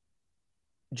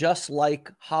 just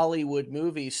like Hollywood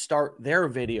movies start their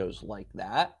videos like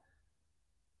that,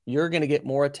 you're going to get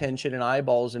more attention and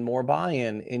eyeballs and more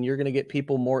buy-in, and you're going to get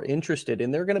people more interested,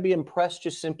 and they're going to be impressed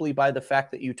just simply by the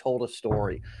fact that you told a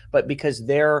story. But because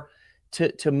they're,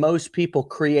 to most people,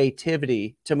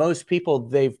 creativity, to most people,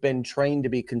 they've been trained to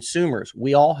be consumers.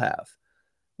 We all have.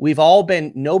 We've all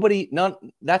been,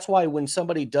 that's why when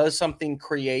somebody does something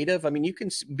creative, I mean, you can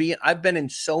be, I've been in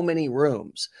so many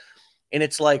rooms, and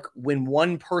it's like when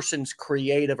one person's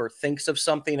creative or thinks of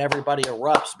something, everybody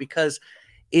erupts, because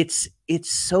it's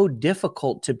so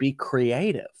difficult to be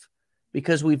creative,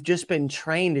 because we've just been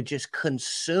trained to just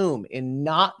consume and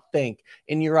not think,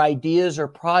 and your ideas are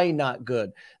probably not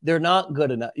good. They're not good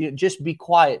enough. You just be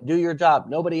quiet, do your job.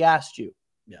 Nobody asked you,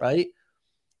 right?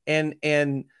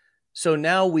 And so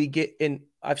now we get in,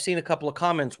 I've seen a couple of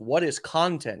comments. What is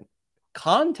content?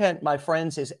 Content, my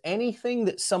friends, is anything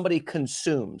that somebody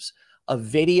consumes. A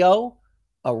video,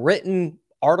 a written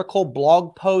article,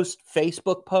 blog post,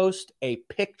 Facebook post, a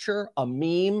picture, a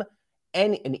meme,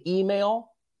 and an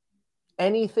email,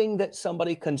 anything that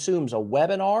somebody consumes, a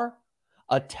webinar,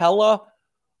 a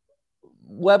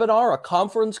webinar, a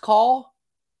conference call,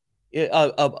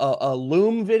 a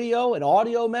Loom video, an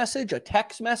audio message, a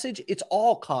text message, it's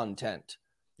all content.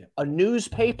 Yeah. A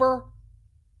newspaper,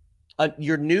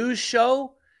 your news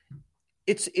show,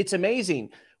 it's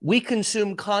amazing. We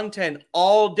consume content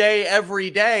all day,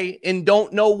 every day, and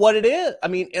don't know what it is. I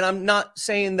mean, and I'm not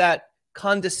saying that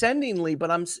condescendingly, but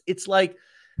it's like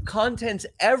content's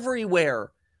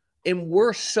everywhere, and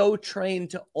we're so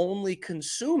trained to only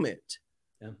consume it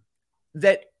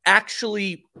that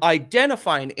actually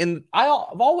identifying, and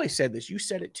I've always said this, you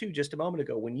said it too just a moment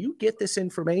ago, when you get this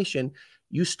information,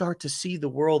 you start to see the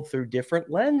world through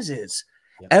different lenses.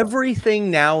 Everything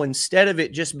now, instead of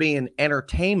it just being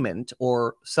entertainment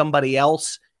or somebody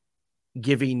else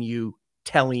giving you,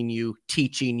 telling you,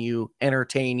 teaching you,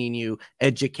 entertaining you,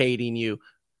 educating you,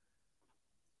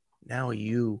 now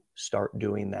you start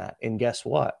doing that. And guess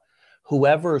what?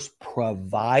 Whoever's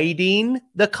providing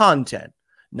the content,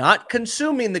 not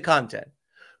consuming the content,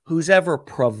 who's ever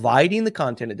providing the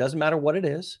content, it doesn't matter what it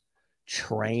is,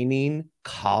 training,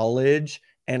 college,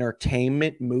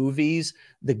 entertainment, movies,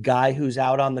 the guy who's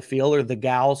out on the field or the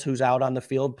gals who's out on the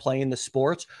field playing the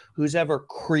sports, who's ever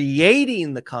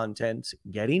creating the content,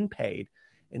 getting paid,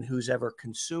 and who's ever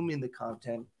consuming the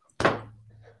content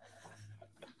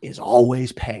is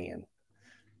always paying.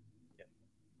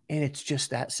 And it's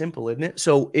just that simple, isn't it?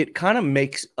 So it kind of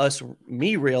makes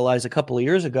me realize a couple of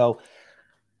years ago,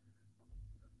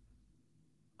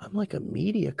 I'm like a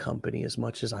media company as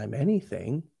much as I'm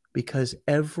anything, because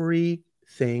everything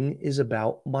is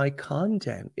about my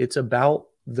content. It's about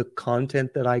the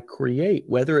content that I create,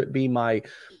 whether it be my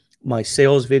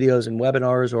sales videos and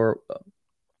webinars, or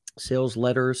sales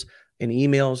letters and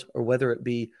emails, or whether it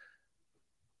be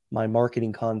my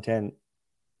marketing content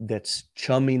that's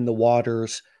chumming the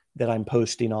waters that I'm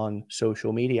posting on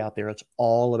social media out there. It's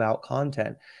all about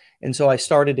content. And so I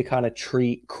started to kind of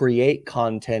create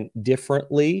content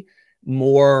differently,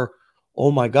 more,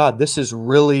 oh my God, this is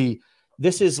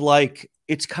like,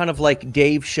 it's kind of like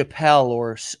Dave Chappelle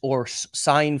or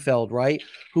Seinfeld, right?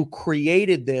 Who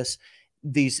created these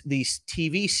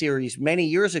TV series many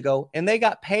years ago, and they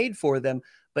got paid for them.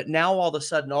 But now all of a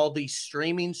sudden, all these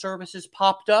streaming services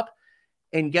popped up.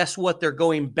 And guess what? They're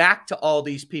going back to all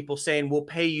these people saying, we'll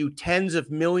pay you tens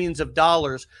of millions of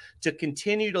dollars to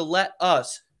continue to let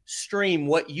us stream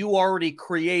what you already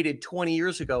created 20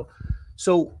 years ago.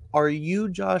 So are you,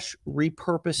 Josh,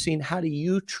 repurposing? How do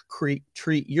you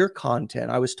treat your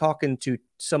content? I was talking to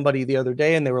somebody the other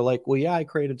day, and they were like, well, yeah, I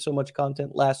created so much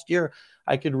content last year,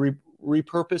 I could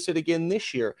repurpose it again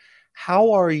this year.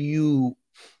 How are you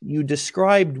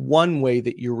described one way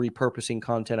that you're repurposing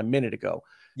content a minute ago.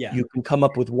 Yeah. You can come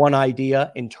up with one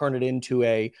idea and turn it into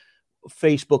a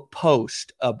Facebook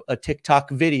post, a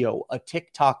TikTok video, a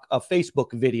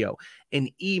Facebook video, an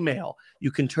email.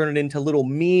 You can turn it into little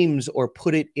memes or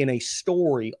put it in a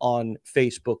story on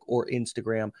Facebook or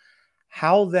Instagram.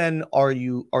 How then are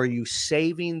you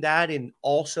saving that and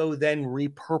also then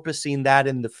repurposing that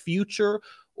in the future,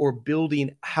 or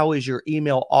building? How is your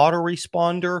email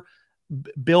autoresponder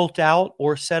built out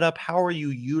or set up? How are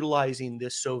you utilizing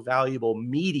this so valuable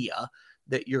media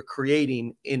that you're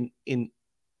creating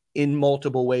in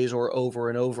multiple ways, or over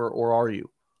and over, or are you?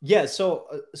 Yeah. So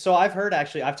I've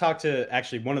talked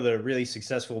to one of the really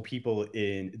successful people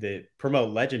that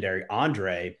promote Legendary,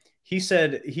 Andre. He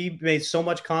said he made so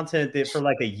much content that for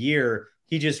like a year,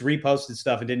 he just reposted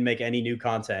stuff and didn't make any new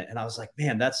content. And I was like,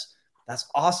 man, that's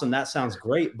awesome. That sounds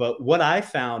great. But what I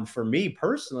found for me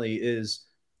personally is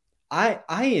I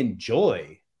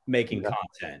enjoy making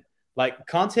content. Like,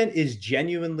 content is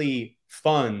genuinely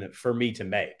fun for me to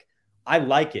make. I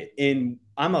like it. And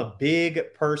I'm a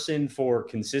big person for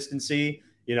consistency.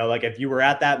 You know, like if you were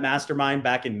at that mastermind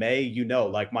back in May, you know,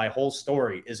 like my whole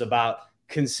story is about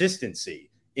consistency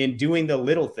in doing the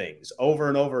little things over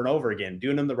and over and over again,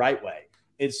 doing them the right way.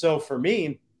 And so for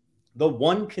me, the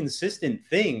one consistent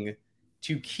thing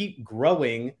to keep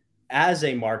growing as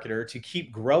a marketer, to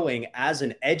keep growing as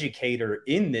an educator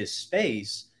in this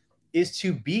space is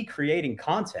to be creating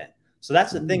content. So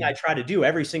that's the thing I try to do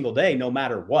every single day, no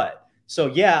matter what. So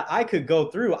yeah, I could go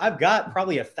through, I've got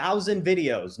probably 1,000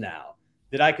 videos now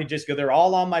that I could just go, they're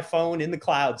all on my phone in the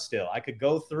cloud still. I could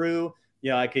go through, you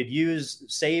know, I could use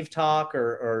Save Talk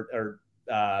or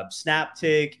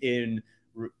SnapTick in,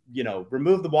 you know,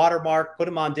 remove the watermark, put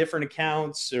them on different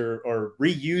accounts or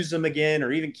reuse them again,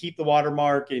 or even keep the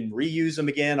watermark and reuse them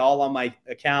again, all on my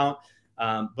account.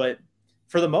 But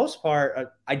for the most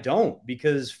part, I don't,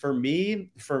 because for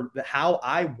me, for how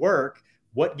I work,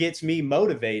 what gets me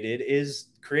motivated is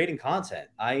creating content.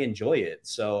 I enjoy it.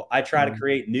 So I try to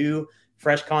create new,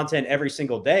 fresh content every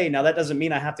single day. Now, that doesn't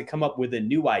mean I have to come up with a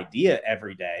new idea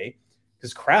every day,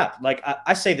 because crap, like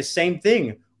I say the same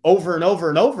thing over and over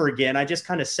and over again. I just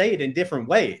kind of say it in different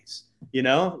ways, you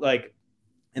know, like,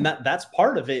 and that's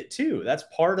part of it too. That's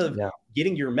part of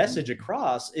getting your message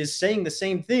across, is saying the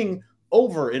same thing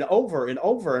over and over and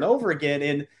over and over again.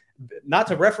 And not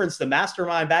to reference the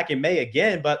mastermind back in May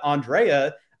again, but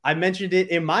Andrea, I mentioned it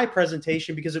in my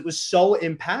presentation because it was so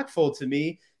impactful to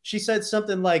me. She said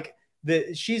something like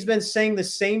that she's been saying the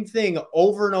same thing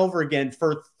over and over again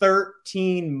for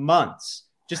 13 months,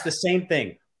 just the same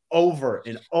thing over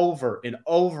and over and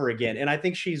over again. And I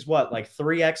think she's what, like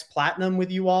 3x platinum with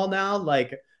you all now?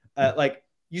 Like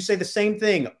you say the same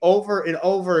thing over and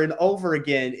over and over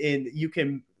again. And you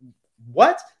can,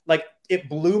 what? Like, it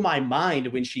blew my mind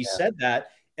when she said that.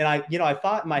 And I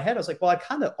thought in my head, I was like, well, I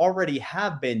kind of already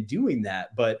have been doing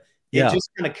that, but it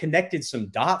just kind of connected some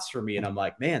dots for me. And I'm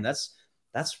like, man, that's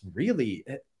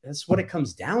what it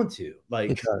comes down to.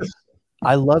 Like,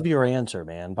 I love your answer,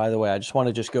 man. By the way, I just want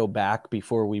to just go back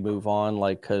before we move on,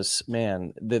 like, because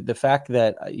man, the fact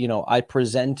that, you know, I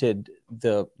presented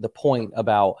the point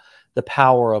about the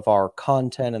power of our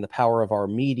content and the power of our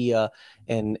media,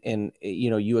 and you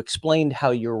know, you explained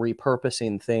how you're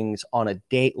repurposing things on a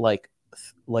date, like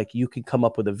you can come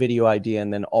up with a video idea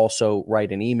and then also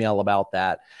write an email about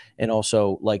that, and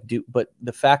also but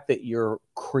the fact that you're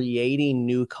creating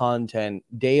new content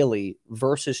daily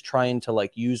versus trying to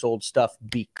like use old stuff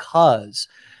because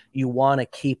you want to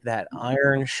keep that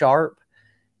iron sharp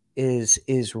is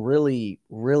really,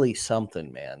 really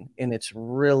something, man. And it's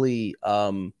really,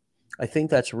 I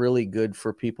think that's really good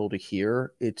for people to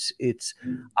hear.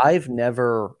 I've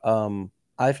never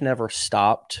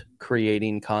stopped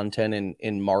creating content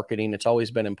in marketing. It's always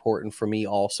been important for me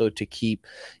also to keep,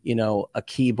 you know, a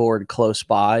keyboard close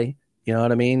by, you know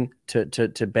what I mean?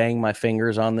 To bang my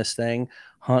fingers on this thing,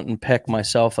 hunt and peck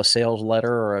myself a sales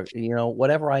letter or, you know,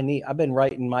 whatever I need. I've been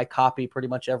writing my copy pretty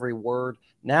much every word.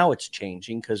 Now it's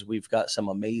changing because we've got some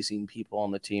amazing people on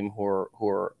the team who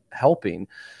are helping.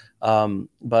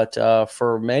 But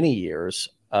for many years,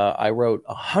 I wrote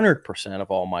 100%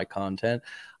 of all my content.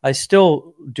 I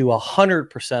still do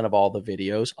 100% of all the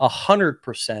videos,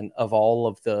 100% of all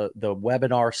of the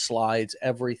webinar slides,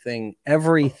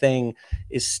 everything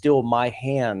is still my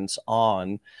hands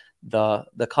on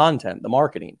the content, the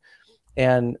marketing.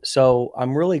 And so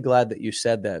I'm really glad that you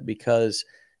said that, because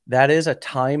that is a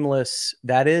timeless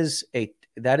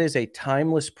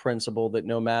principle that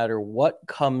no matter what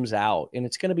comes out, and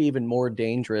it's going to be even more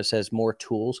dangerous as more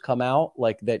tools come out,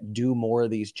 like that do more of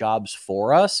these jobs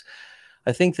for us.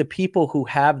 I think the people who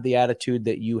have the attitude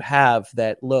that you have,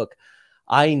 that look,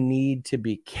 I need to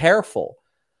be careful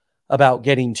about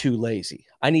getting too lazy.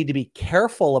 I need to be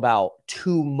careful about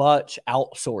too much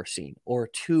outsourcing or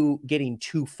getting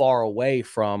too far away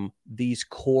from these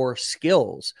core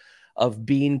skills of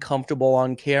being comfortable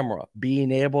on camera,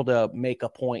 being able to make a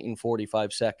point in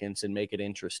 45 seconds and make it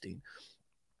interesting.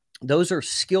 Those are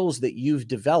skills that you've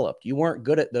developed. You weren't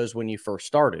good at those when you first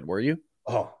started, were you?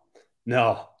 Oh,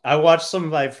 no. I watched some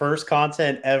of my first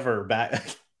content ever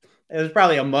back. It was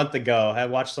probably a month ago. I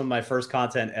watched some of my first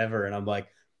content ever, and I'm like,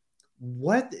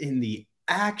 what in the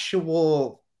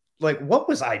actual, like, what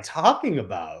was I talking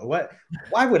about?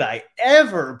 Why would I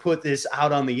ever put this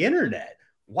out on the internet?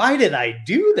 Why did I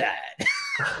do that?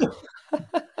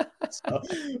 So,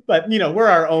 but you know, we're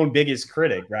our own biggest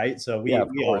critic, right? So we, of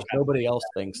course, nobody else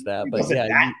thinks that, but yeah,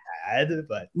 that bad,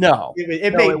 but no,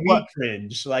 it made me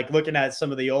cringe, like looking at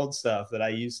some of the old stuff that I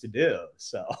used to do.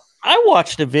 So I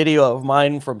watched a video of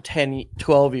mine from 10 or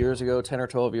 12 years ago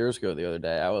the other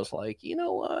day. I was like, you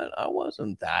know what? I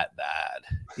wasn't that bad.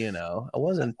 I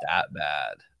wasn't that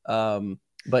bad.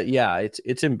 But yeah,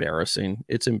 it's embarrassing.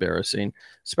 It's embarrassing,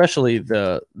 especially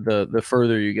the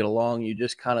further you get along. You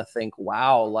just kind of think,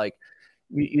 wow, like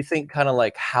you think kind of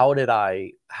like, how did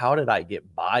I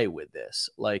get by with this?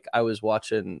 Like I was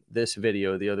watching this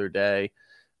video the other day.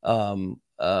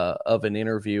 Of an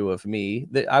interview of me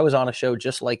that I was on a show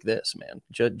just like this, man,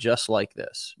 just like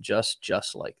this,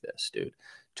 just like this, dude,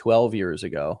 12 years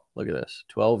ago. Look at this,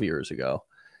 12 years ago.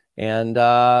 And,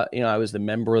 I was the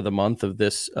member of the month of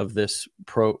this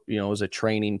pro, it was a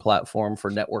training platform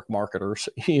for network marketers,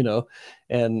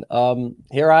 and,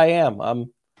 here I am.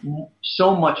 I'm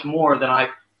so much more than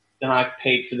I've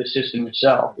paid for the system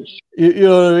itself. You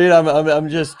know what I mean? I'm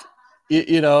just,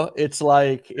 it's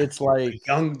like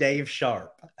young Dave Sharp.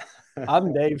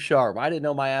 I'm Dave Sharp. I didn't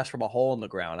know my ass from a hole in the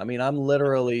ground. I mean, I'm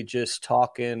literally just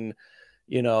talking,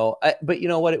 but you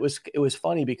know what? It was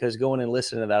funny because going and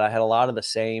listening to that, I had a lot of the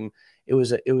same. It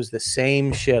was the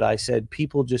same shit. I said,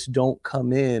 people just don't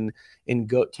come in and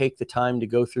go take the time to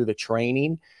go through the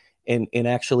training and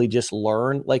actually just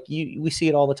learn. Like we see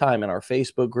it all the time in our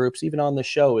Facebook groups, even on the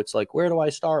show. It's like, where do I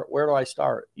start? Where do I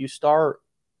start? You start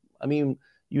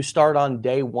on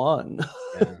day one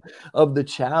of the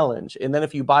challenge. And then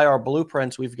if you buy our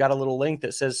blueprints, we've got a little link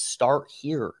that says start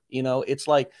here. It's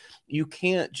like you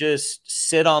can't just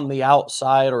sit on the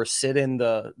outside or sit in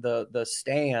the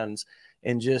stands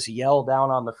and just yell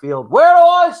down on the field, where do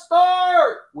I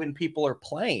start? When people are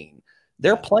playing.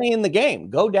 They're playing the game.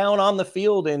 Go down on the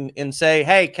field and say,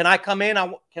 hey, can I come in?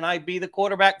 Can I be the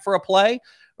quarterback for a play?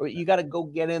 You got to go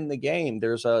get in the game.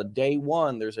 There's a day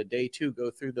one, there's a day two. Go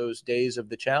through those days of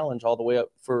the challenge all the way up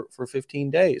for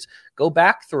 15 days. Go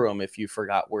back through them if you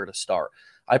forgot where to start.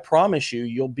 I promise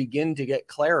you'll begin to get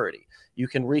clarity. You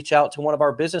can reach out to one of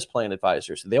our business plan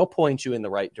advisors. They'll point you in the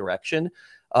right direction.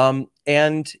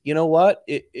 And you know what?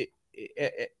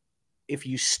 If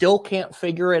you still can't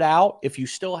figure it out, if you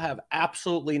still have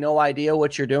absolutely no idea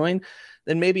what you're doing,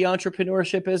 then maybe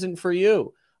entrepreneurship isn't for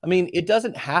you. I mean, it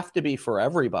doesn't have to be for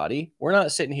everybody. We're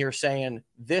not sitting here saying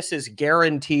this is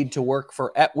guaranteed to work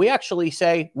for. We actually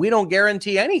say we don't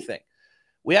guarantee anything.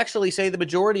 We actually say the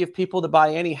majority of people that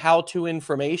buy any how-to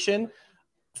information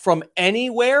from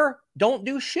anywhere don't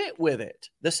do shit with it.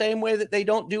 The same way that they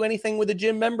don't do anything with a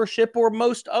gym membership or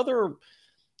most other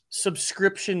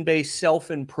subscription-based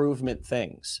self-improvement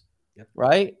things. Yep.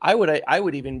 Right? I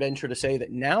would even venture to say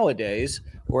that nowadays,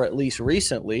 or at least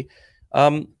recently,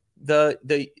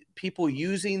 the people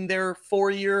using their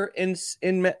 4-year in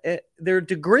their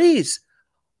degrees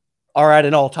are at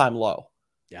an all-time low.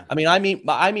 Yeah. I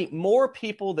mean more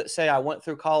people that say I went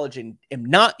through college and am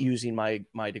not using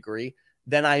my degree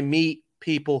than I meet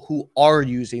people who are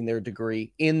using their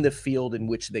degree in the field in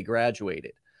which they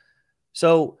graduated.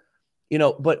 So,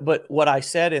 but what I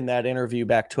said in that interview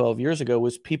back 12 years ago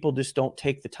was people just don't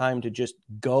take the time to just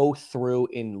go through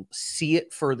and see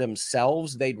it for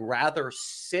themselves. They'd rather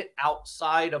sit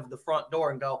outside of the front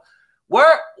door and go,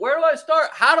 where do I start?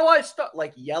 How do I start?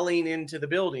 Like yelling into the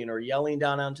building or yelling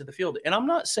down onto the field. And I'm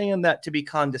not saying that to be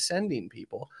condescending,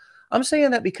 people. I'm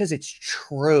saying that because it's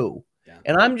true. Yeah.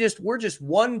 And we're just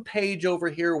one page over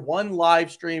here, one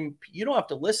live stream. You don't have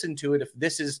to listen to it if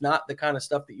this is not the kind of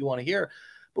stuff that you want to hear.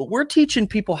 But we're teaching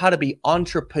people how to be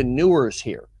entrepreneurs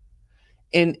here.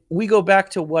 And we go back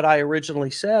to what I originally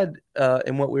said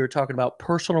and what we were talking about,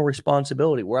 personal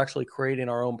responsibility. We're actually creating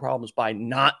our own problems by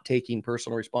not taking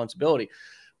personal responsibility.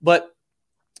 But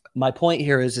my point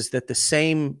here is that the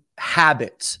same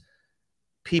habits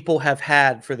people have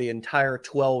had for the entire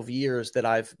 12 years that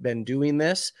I've been doing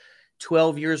this,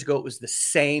 12 years ago, it was the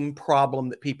same problem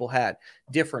that people had.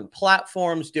 Different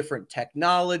platforms, different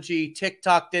technology.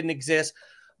 TikTok didn't exist.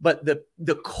 But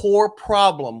the core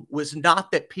problem was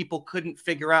not that people couldn't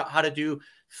figure out how to do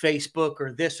Facebook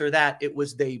or this or that. It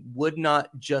was they would not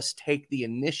just take the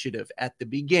initiative at the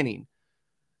beginning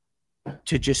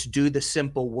to just do the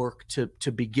simple work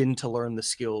to begin to learn the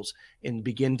skills and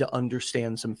begin to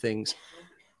understand some things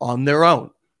on their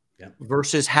own. Yeah.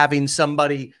 Versus having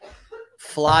somebody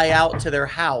fly out to their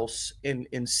house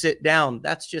and sit down.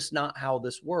 That's just not how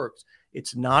this works.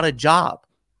 It's not a job.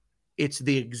 It's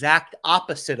the exact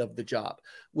opposite of the job,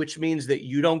 which means that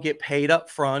you don't get paid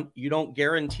up front. You don't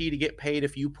guarantee to get paid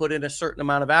if you put in a certain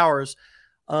amount of hours.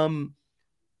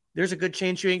 There's a good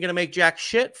chance you ain't going to make jack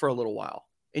shit for a little while.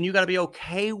 And you got to be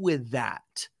okay with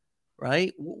that,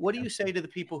 right? What do you say to the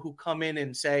people who come in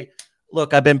and say,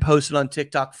 look, I've been posting on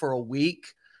TikTok for a week.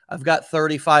 I've got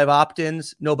 35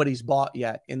 opt-ins. Nobody's bought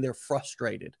yet. And they're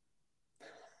frustrated.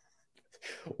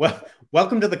 Well,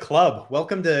 welcome to the club.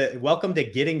 Welcome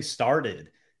to getting started,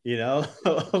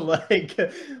 like,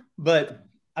 but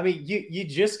I mean, you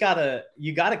just gotta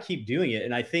keep doing it.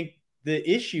 And I think the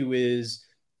issue is,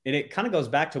 and it kind of goes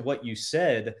back to what you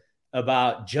said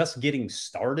about just getting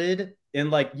started.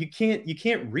 And like, you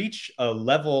can't reach a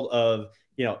level of,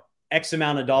 X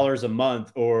amount of dollars a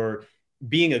month or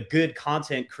being a good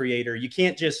content creator. You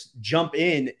can't just jump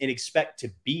in and expect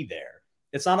to be there.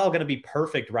 It's not all going to be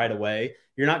perfect right away.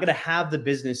 You're not going to have the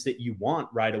business that you want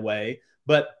right away.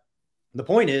 But the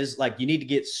point is, like, you need to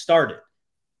get started.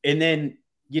 And then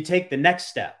you take the next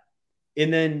step.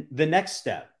 And then the next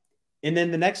step. And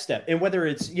then the next step. And whether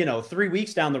it's, 3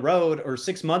 weeks down the road or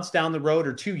 6 months down the road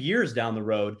or 2 years down the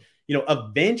road,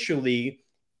 eventually,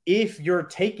 if you're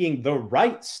taking the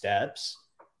right steps,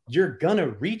 you're going to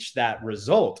reach that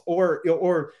result. Or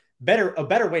a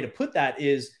better way to put that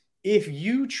is, if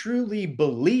you truly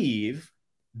believe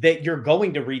that you're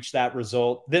going to reach that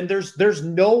result, then there's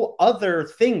no other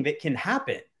thing that can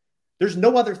happen. There's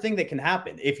no other thing that can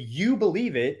happen. If you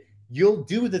believe it, you'll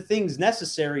do the things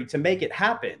necessary to make it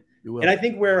happen. And I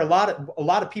think where a lot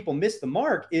of people miss the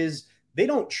mark is they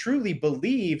don't truly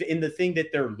believe in the thing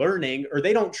that they're learning, or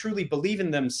they don't truly believe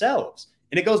in themselves.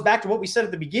 And it goes back to what we said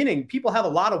at the beginning. People have a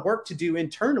lot of work to do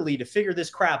internally to figure this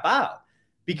crap out.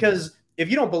 Because if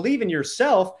you don't believe in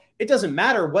yourself, it doesn't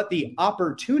matter what the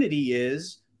opportunity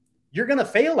is, you're going to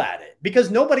fail at it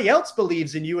because nobody else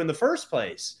believes in you in the first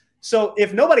place. So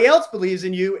if nobody else believes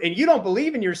in you and you don't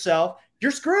believe in yourself,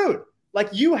 you're screwed. Like,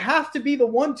 you have to be the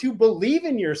one to believe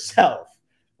in yourself.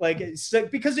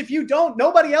 Because if you don't,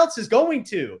 nobody else is going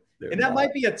to. And that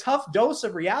might be a tough dose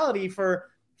of reality for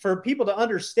people to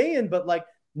understand. But like,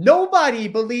 nobody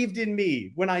believed in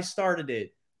me when I started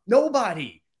it.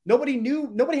 Nobody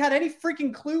knew. Nobody had any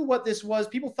freaking clue what this was.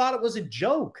 People thought it was a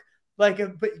joke. But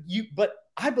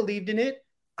I believed in it.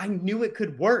 I knew it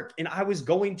could work, and I was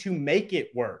going to make it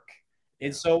work.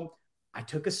 And so I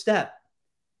took a step,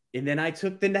 and then I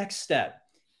took the next step.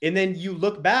 And then you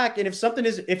look back, and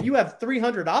if you have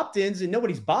 300 opt-ins and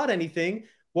nobody's bought anything,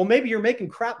 well, maybe you're making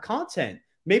crap content.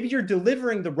 Maybe you're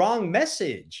delivering the wrong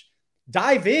message.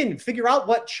 Dive in, figure out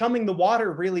what chumming the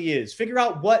water really is. Figure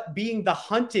out what being the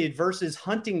hunted versus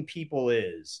hunting people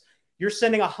is. You're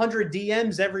sending 100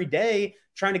 DMs every day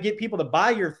trying to get people to buy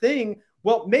your thing.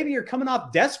 Well, maybe you're coming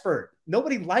off desperate.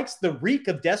 Nobody likes the reek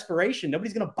of desperation.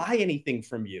 Nobody's going to buy anything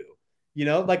from you.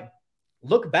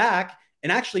 Look back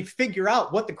and actually figure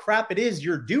out what the crap it is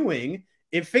you're doing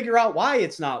and figure out why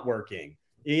it's not working,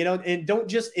 and don't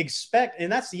just expect.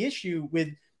 And that's the issue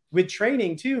with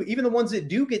training too. Even the ones that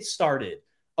do get started,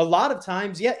 a lot of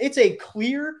times, yeah, it's a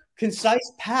clear,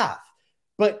 concise path,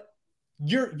 but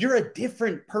you're a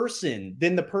different person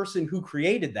than the person who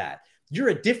created that. You're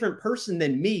a different person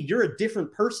than me. You're a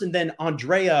different person than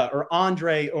Andrea or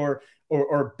Andre or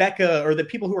Becca or the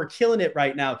people who are killing it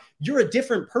right now. You're a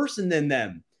different person than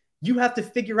them. You have to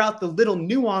figure out the little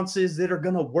nuances that are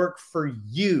going to work for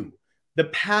you. The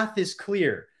path is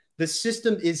clear. The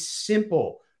system is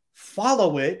simple.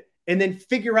 Follow it and then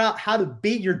figure out how to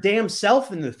be your damn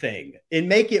self in the thing and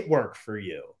make it work for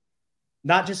you.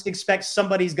 Not just expect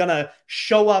somebody's going to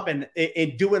show up and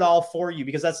do it all for you,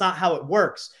 because that's not how it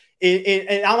works.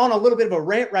 And I'm on a little bit of a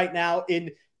rant right now in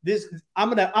this.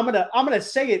 I'm gonna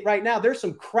say it right now. There's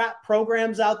some crap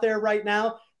programs out there right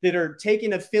now that are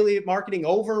taking affiliate marketing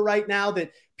over right now,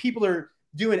 that people are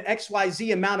doing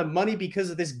XYZ amount of money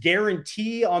because of this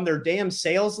guarantee on their damn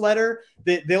sales letter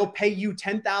that they'll pay you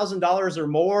 $10,000 or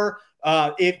more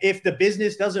if the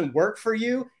business doesn't work for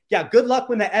you. Yeah, good luck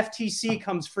when the FTC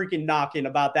comes freaking knocking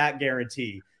about that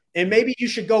guarantee. And maybe you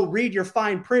should go read your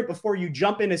fine print before you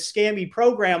jump in a scammy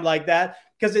program like that,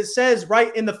 because it says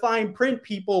right in the fine print,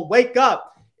 people, wake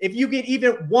up. If you get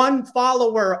even one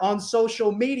follower on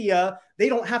social media, they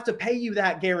don't have to pay you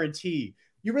that guarantee.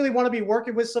 You really want to be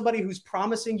working with somebody who's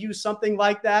promising you something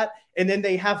like that, and then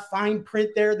they have fine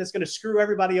print there that's going to screw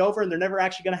everybody over, and they're never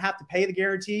actually going to have to pay the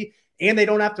guarantee, and they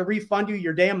don't have to refund you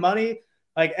your damn money.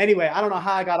 Like, anyway, I don't know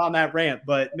how I got on that rant,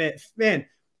 but man,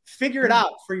 figure it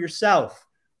out for yourself.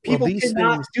 People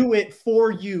cannot do it for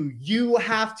you. You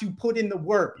have to put in the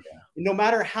work. Yeah. No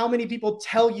matter how many people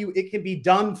tell you it can be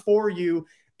done for you,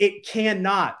 it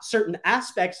cannot. Certain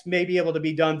aspects may be able to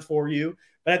be done for you,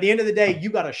 but at the end of the day,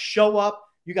 you got to show up,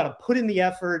 you got to put in the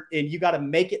effort, and you got to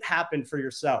make it happen for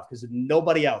yourself, because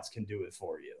nobody else can do it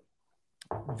for you.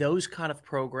 Those kind of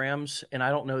programs, and I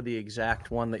don't know the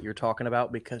exact one that you're talking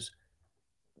about because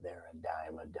they're a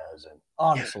dime a dozen.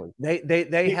 Honestly,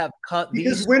 they have cut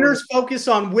because these winners focus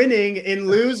on winning and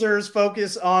losers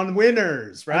focus on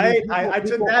winners, right? I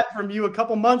took that from you a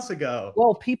couple months ago.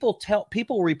 Well, people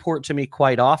report to me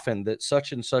quite often that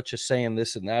such and such is saying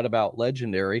this and that about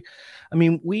Legendary. I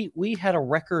mean, we had a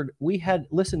record.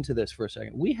 Listen to this for a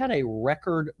second. We had a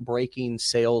record-breaking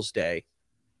sales day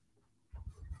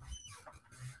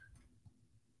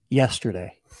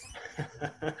yesterday.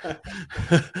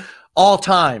 All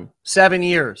time, 7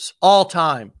 years, all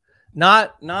time.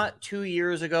 Not 2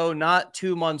 years ago, not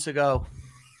 2 months ago.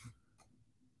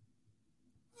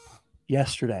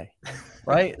 Yesterday,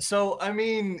 right? So, I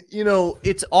mean,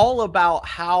 it's all about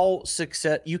how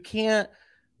success, you can't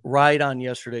ride on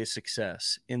yesterday's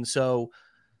success. And so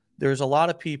there's a lot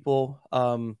of people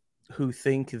who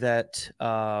think that,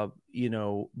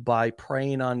 by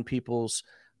preying on people's,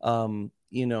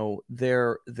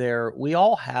 we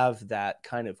all have that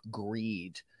kind of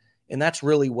greed. And that's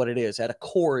really what it is. At a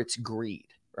core, it's greed,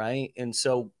 right? And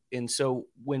so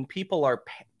when people are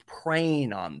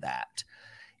preying on that,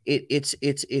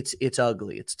 it's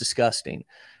ugly. It's disgusting.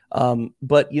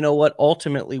 But you know what?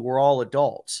 Ultimately, we're all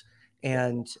adults,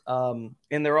 and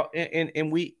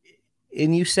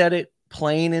you said it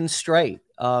plain and straight.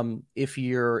 If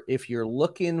you're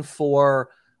looking for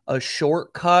a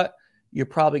shortcut, you're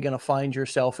probably going to find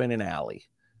yourself in an alley.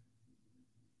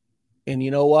 And you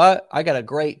know what? I got a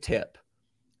great tip.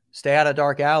 Stay out of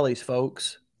dark alleys,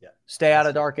 folks. Yeah. Stay out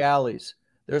of dark alleys.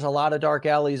 There's a lot of dark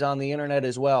alleys on the internet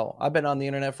as well. I've been on the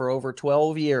internet for over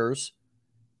 12 years.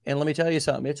 And let me tell you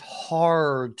something. It's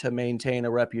hard to maintain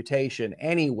a reputation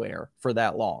anywhere for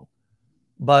that long.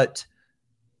 But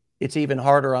it's even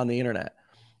harder on the internet.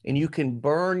 And you can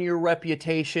burn your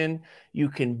reputation. You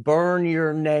can burn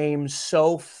your name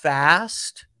so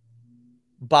fast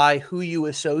by who you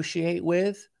associate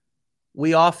with.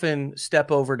 We often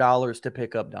step over dollars to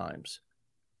pick up dimes.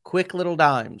 Quick little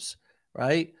dimes,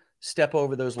 right? Step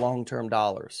over those long-term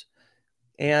dollars.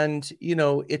 And,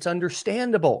 it's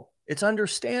understandable. It's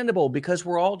understandable because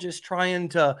we're all just trying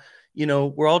to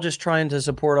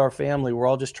support our family. We're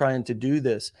all just trying to do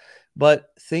this. But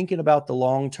thinking about the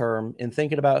long term and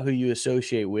thinking about who you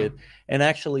associate with and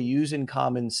actually using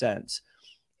common sense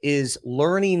is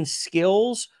learning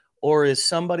skills, or is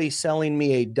somebody selling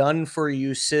me a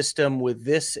done-for-you system with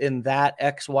this and that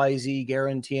XYZ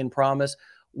guarantee and promise?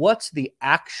 What's the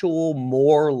actual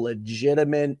more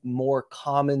legitimate, more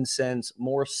common sense,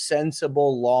 more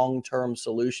sensible long-term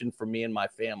solution for me and my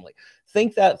family?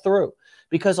 Think that through,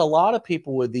 because a lot of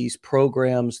people with these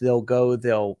programs, they'll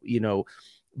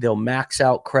max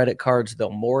out credit cards, they'll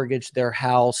mortgage their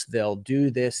house, they'll do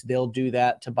this, they'll do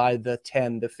that to buy the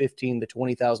 $10, the $15, the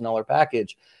 $20,000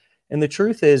 package. And the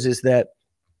truth is that,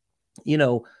 you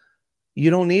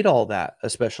don't need all that,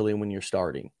 especially when you're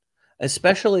starting.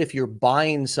 Especially if you're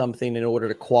buying something in order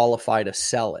to qualify to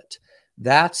sell it.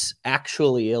 That's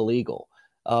actually illegal.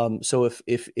 So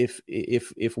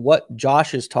if what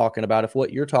Josh is talking about, if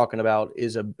what you're talking about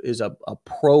is a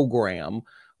program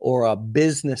or a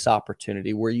business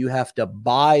opportunity where you have to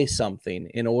buy something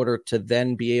in order to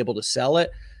then be able to sell it,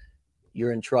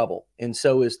 you're in trouble. And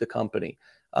so is the company.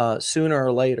 Sooner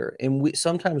or later. And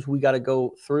sometimes we got to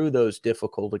go through those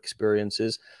difficult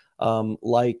experiences,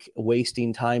 like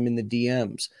wasting time in the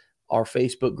DMs. Our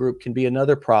Facebook group can be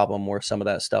another problem where some of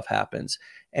that stuff happens.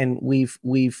 And we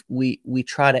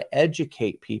try to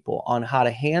educate people on how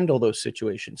to handle those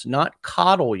situations, not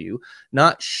coddle you,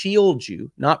 not shield you,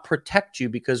 not protect you,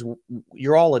 because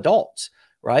you're all adults,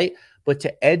 right? But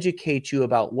to educate you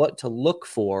about what to look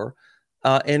for.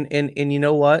 And you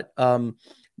know what?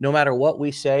 No matter what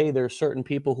we say, there's certain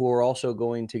people who are also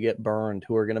going to get burned,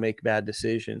 who are going to make bad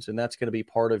decisions. And that's going to be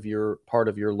part of your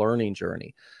learning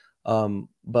journey.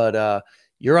 But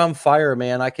you're on fire,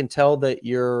 man. I can tell that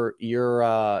you're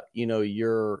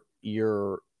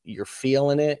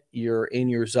feeling it. You're in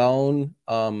your zone.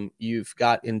 You've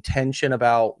got intention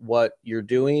about what you're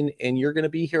doing, and you're going to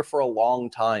be here for a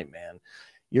long time, man.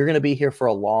 You're going to be here for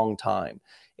a long time.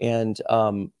 And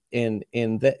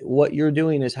that what you're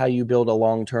doing is how you build a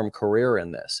long-term career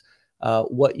in this.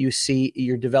 What you see,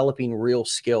 you're developing real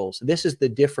skills. This is the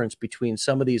difference between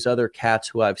some of these other cats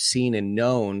who I've seen and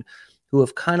known, who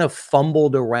have kind of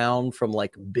fumbled around from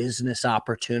like business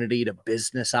opportunity to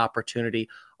business opportunity,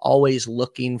 always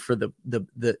looking for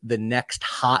the next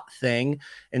hot thing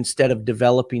instead of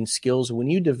developing skills. When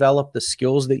you develop the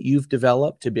skills that you've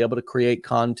developed to be able to create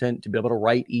content, to be able to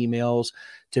write emails,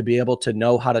 to be able to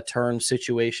know how to turn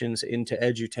situations into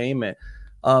edutainment,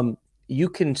 you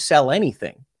can sell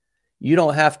anything. You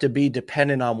don't have to be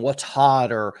dependent on what's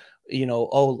hot or, I'm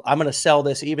going to sell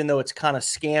this even though it's kind of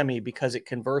scammy because it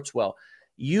converts well.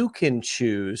 you can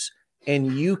choose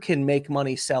and you can make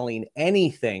money selling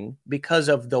anything because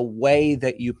of the way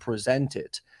that you present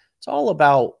it. It's all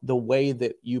about the way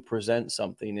that you present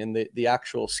something and the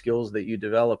actual skills that you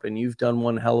develop. And you've done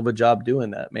one hell of a job doing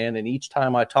that, man. And each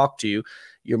time I talk to you,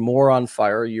 you're more on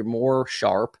fire, you're more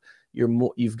sharp,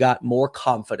 you've got more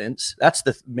confidence. That's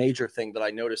the major thing that I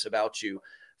notice about you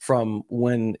from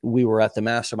when we were at the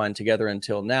mastermind together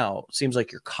until now. It seems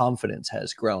like your confidence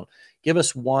has grown. Give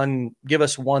us one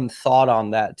thought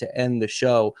on that to end the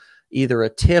show, either a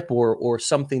tip or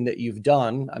something that you've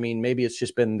done. I mean, maybe it's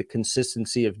just been the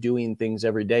consistency of doing things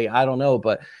every day. I don't know,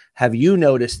 but have you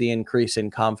noticed the increase in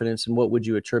confidence, and what would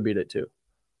you attribute it to?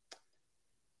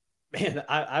 Man,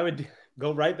 I would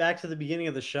go right back to the beginning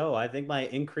of the show. I think my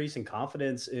increase in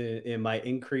confidence in my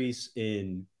increase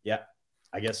in,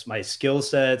 I guess my skill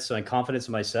sets, my confidence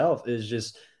in myself is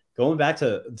just going back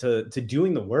to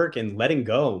doing the work and letting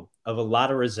go of a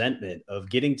lot of resentment, of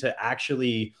getting to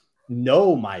actually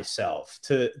know myself,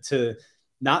 to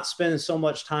not spend so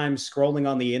much time scrolling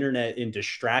on the internet and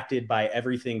distracted by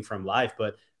everything from life,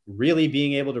 but really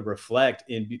being able to reflect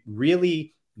and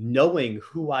really knowing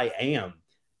who I am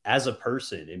as a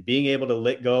person, and being able to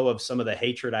let go of some of the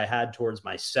hatred I had towards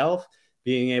myself,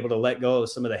 being able to let go of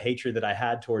some of the hatred that I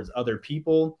had towards other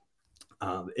people.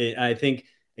 I think,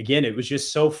 again, it was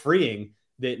just so freeing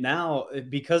that now,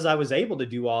 because I was able to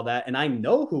do all that and I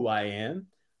know who I am,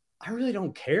 I really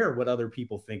don't care what other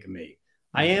people think of me.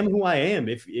 I am who I am.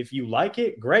 If you like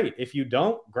it, great. If you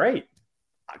don't, great.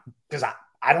 Because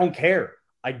I don't care.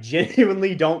 I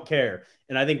genuinely don't care.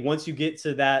 And I think once you get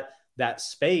to that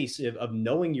space of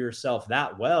knowing yourself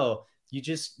that well,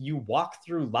 you walk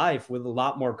through life with a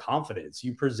lot more confidence.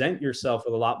 You present yourself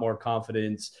with a lot more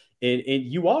confidence, and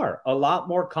you are a lot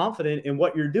more confident in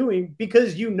what you're doing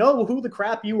because you know who the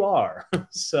crap you are.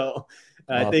 So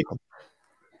I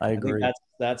agree. I think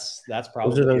that's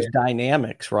probably those are those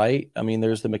dynamics, right? I mean,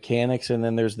 there's the mechanics and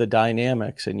then there's the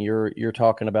dynamics, and you're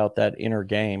talking about that inner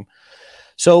game.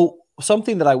 So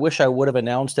something that I wish I would have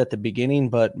announced at the beginning,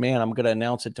 but man, I'm going to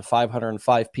announce it to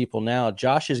 505 people now.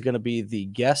 Josh is going to be the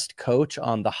guest coach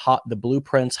on the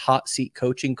Blueprints hot seat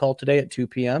coaching call today at 2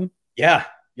 p.m. Yeah.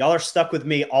 Y'all are stuck with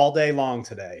me all day long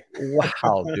today.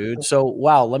 Wow, dude. So,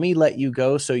 let me let you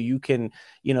go so you can,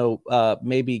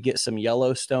 maybe get some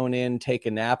Yellowstone in, take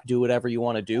a nap, do whatever you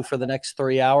want to do for the next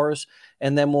 3 hours.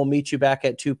 And then we'll meet you back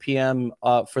at 2 p.m.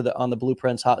 on the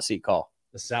Blueprints hot seat call.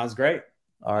 This sounds great.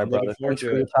 All right, brother. Thanks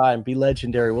for your time. Be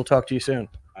legendary. We'll talk to you soon.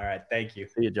 All right. Thank you.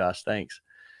 See you, Josh. Thanks.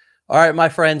 All right, my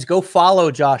friends, go follow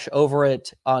Josh over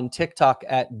on TikTok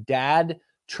at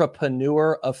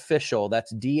Dadtrepreneur Official.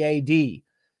 That's DADTREPRENEWER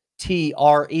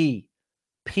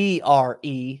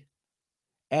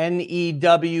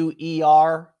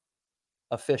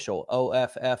Official.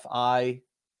 OFFICIAL.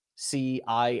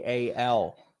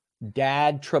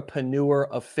 Dadtrepreneur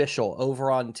Official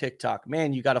over on TikTok.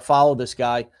 Man, you got to follow this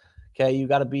guy. Okay, you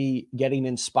got to be getting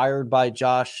inspired by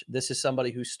Josh. This is somebody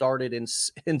who started in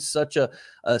such a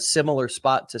similar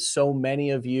spot to so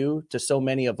many of you, to so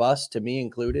many of us, to me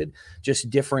included, just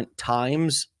different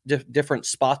times, different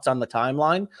spots on the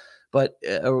timeline, but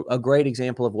a great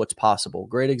example of what's possible.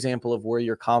 Great example of where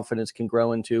your confidence can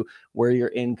grow into, where your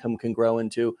income can grow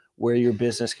into, where your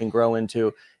business can grow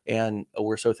into. And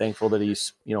we're so thankful that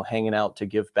he's, hanging out to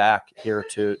give back here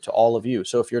to all of you.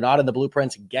 So if you're not in the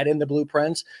Blueprints, get in the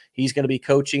Blueprints. He's going to be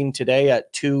coaching today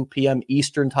at 2 p.m.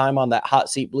 Eastern time on that hot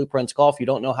seat Blueprints call. If you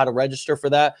don't know how to register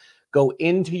for that, go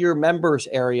into your members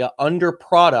area under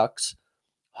products,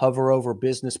 hover over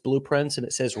business Blueprints, and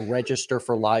it says register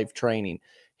for live training.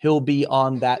 He'll be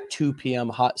on that 2 p.m.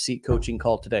 hot seat coaching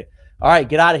call today. All right,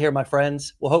 get out of here, my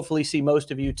friends. We'll hopefully see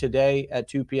most of you today at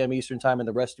 2 p.m. Eastern time, and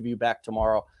the rest of you back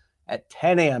tomorrow at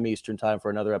 10 a.m. Eastern time for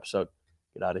another episode.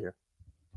 Get out of here.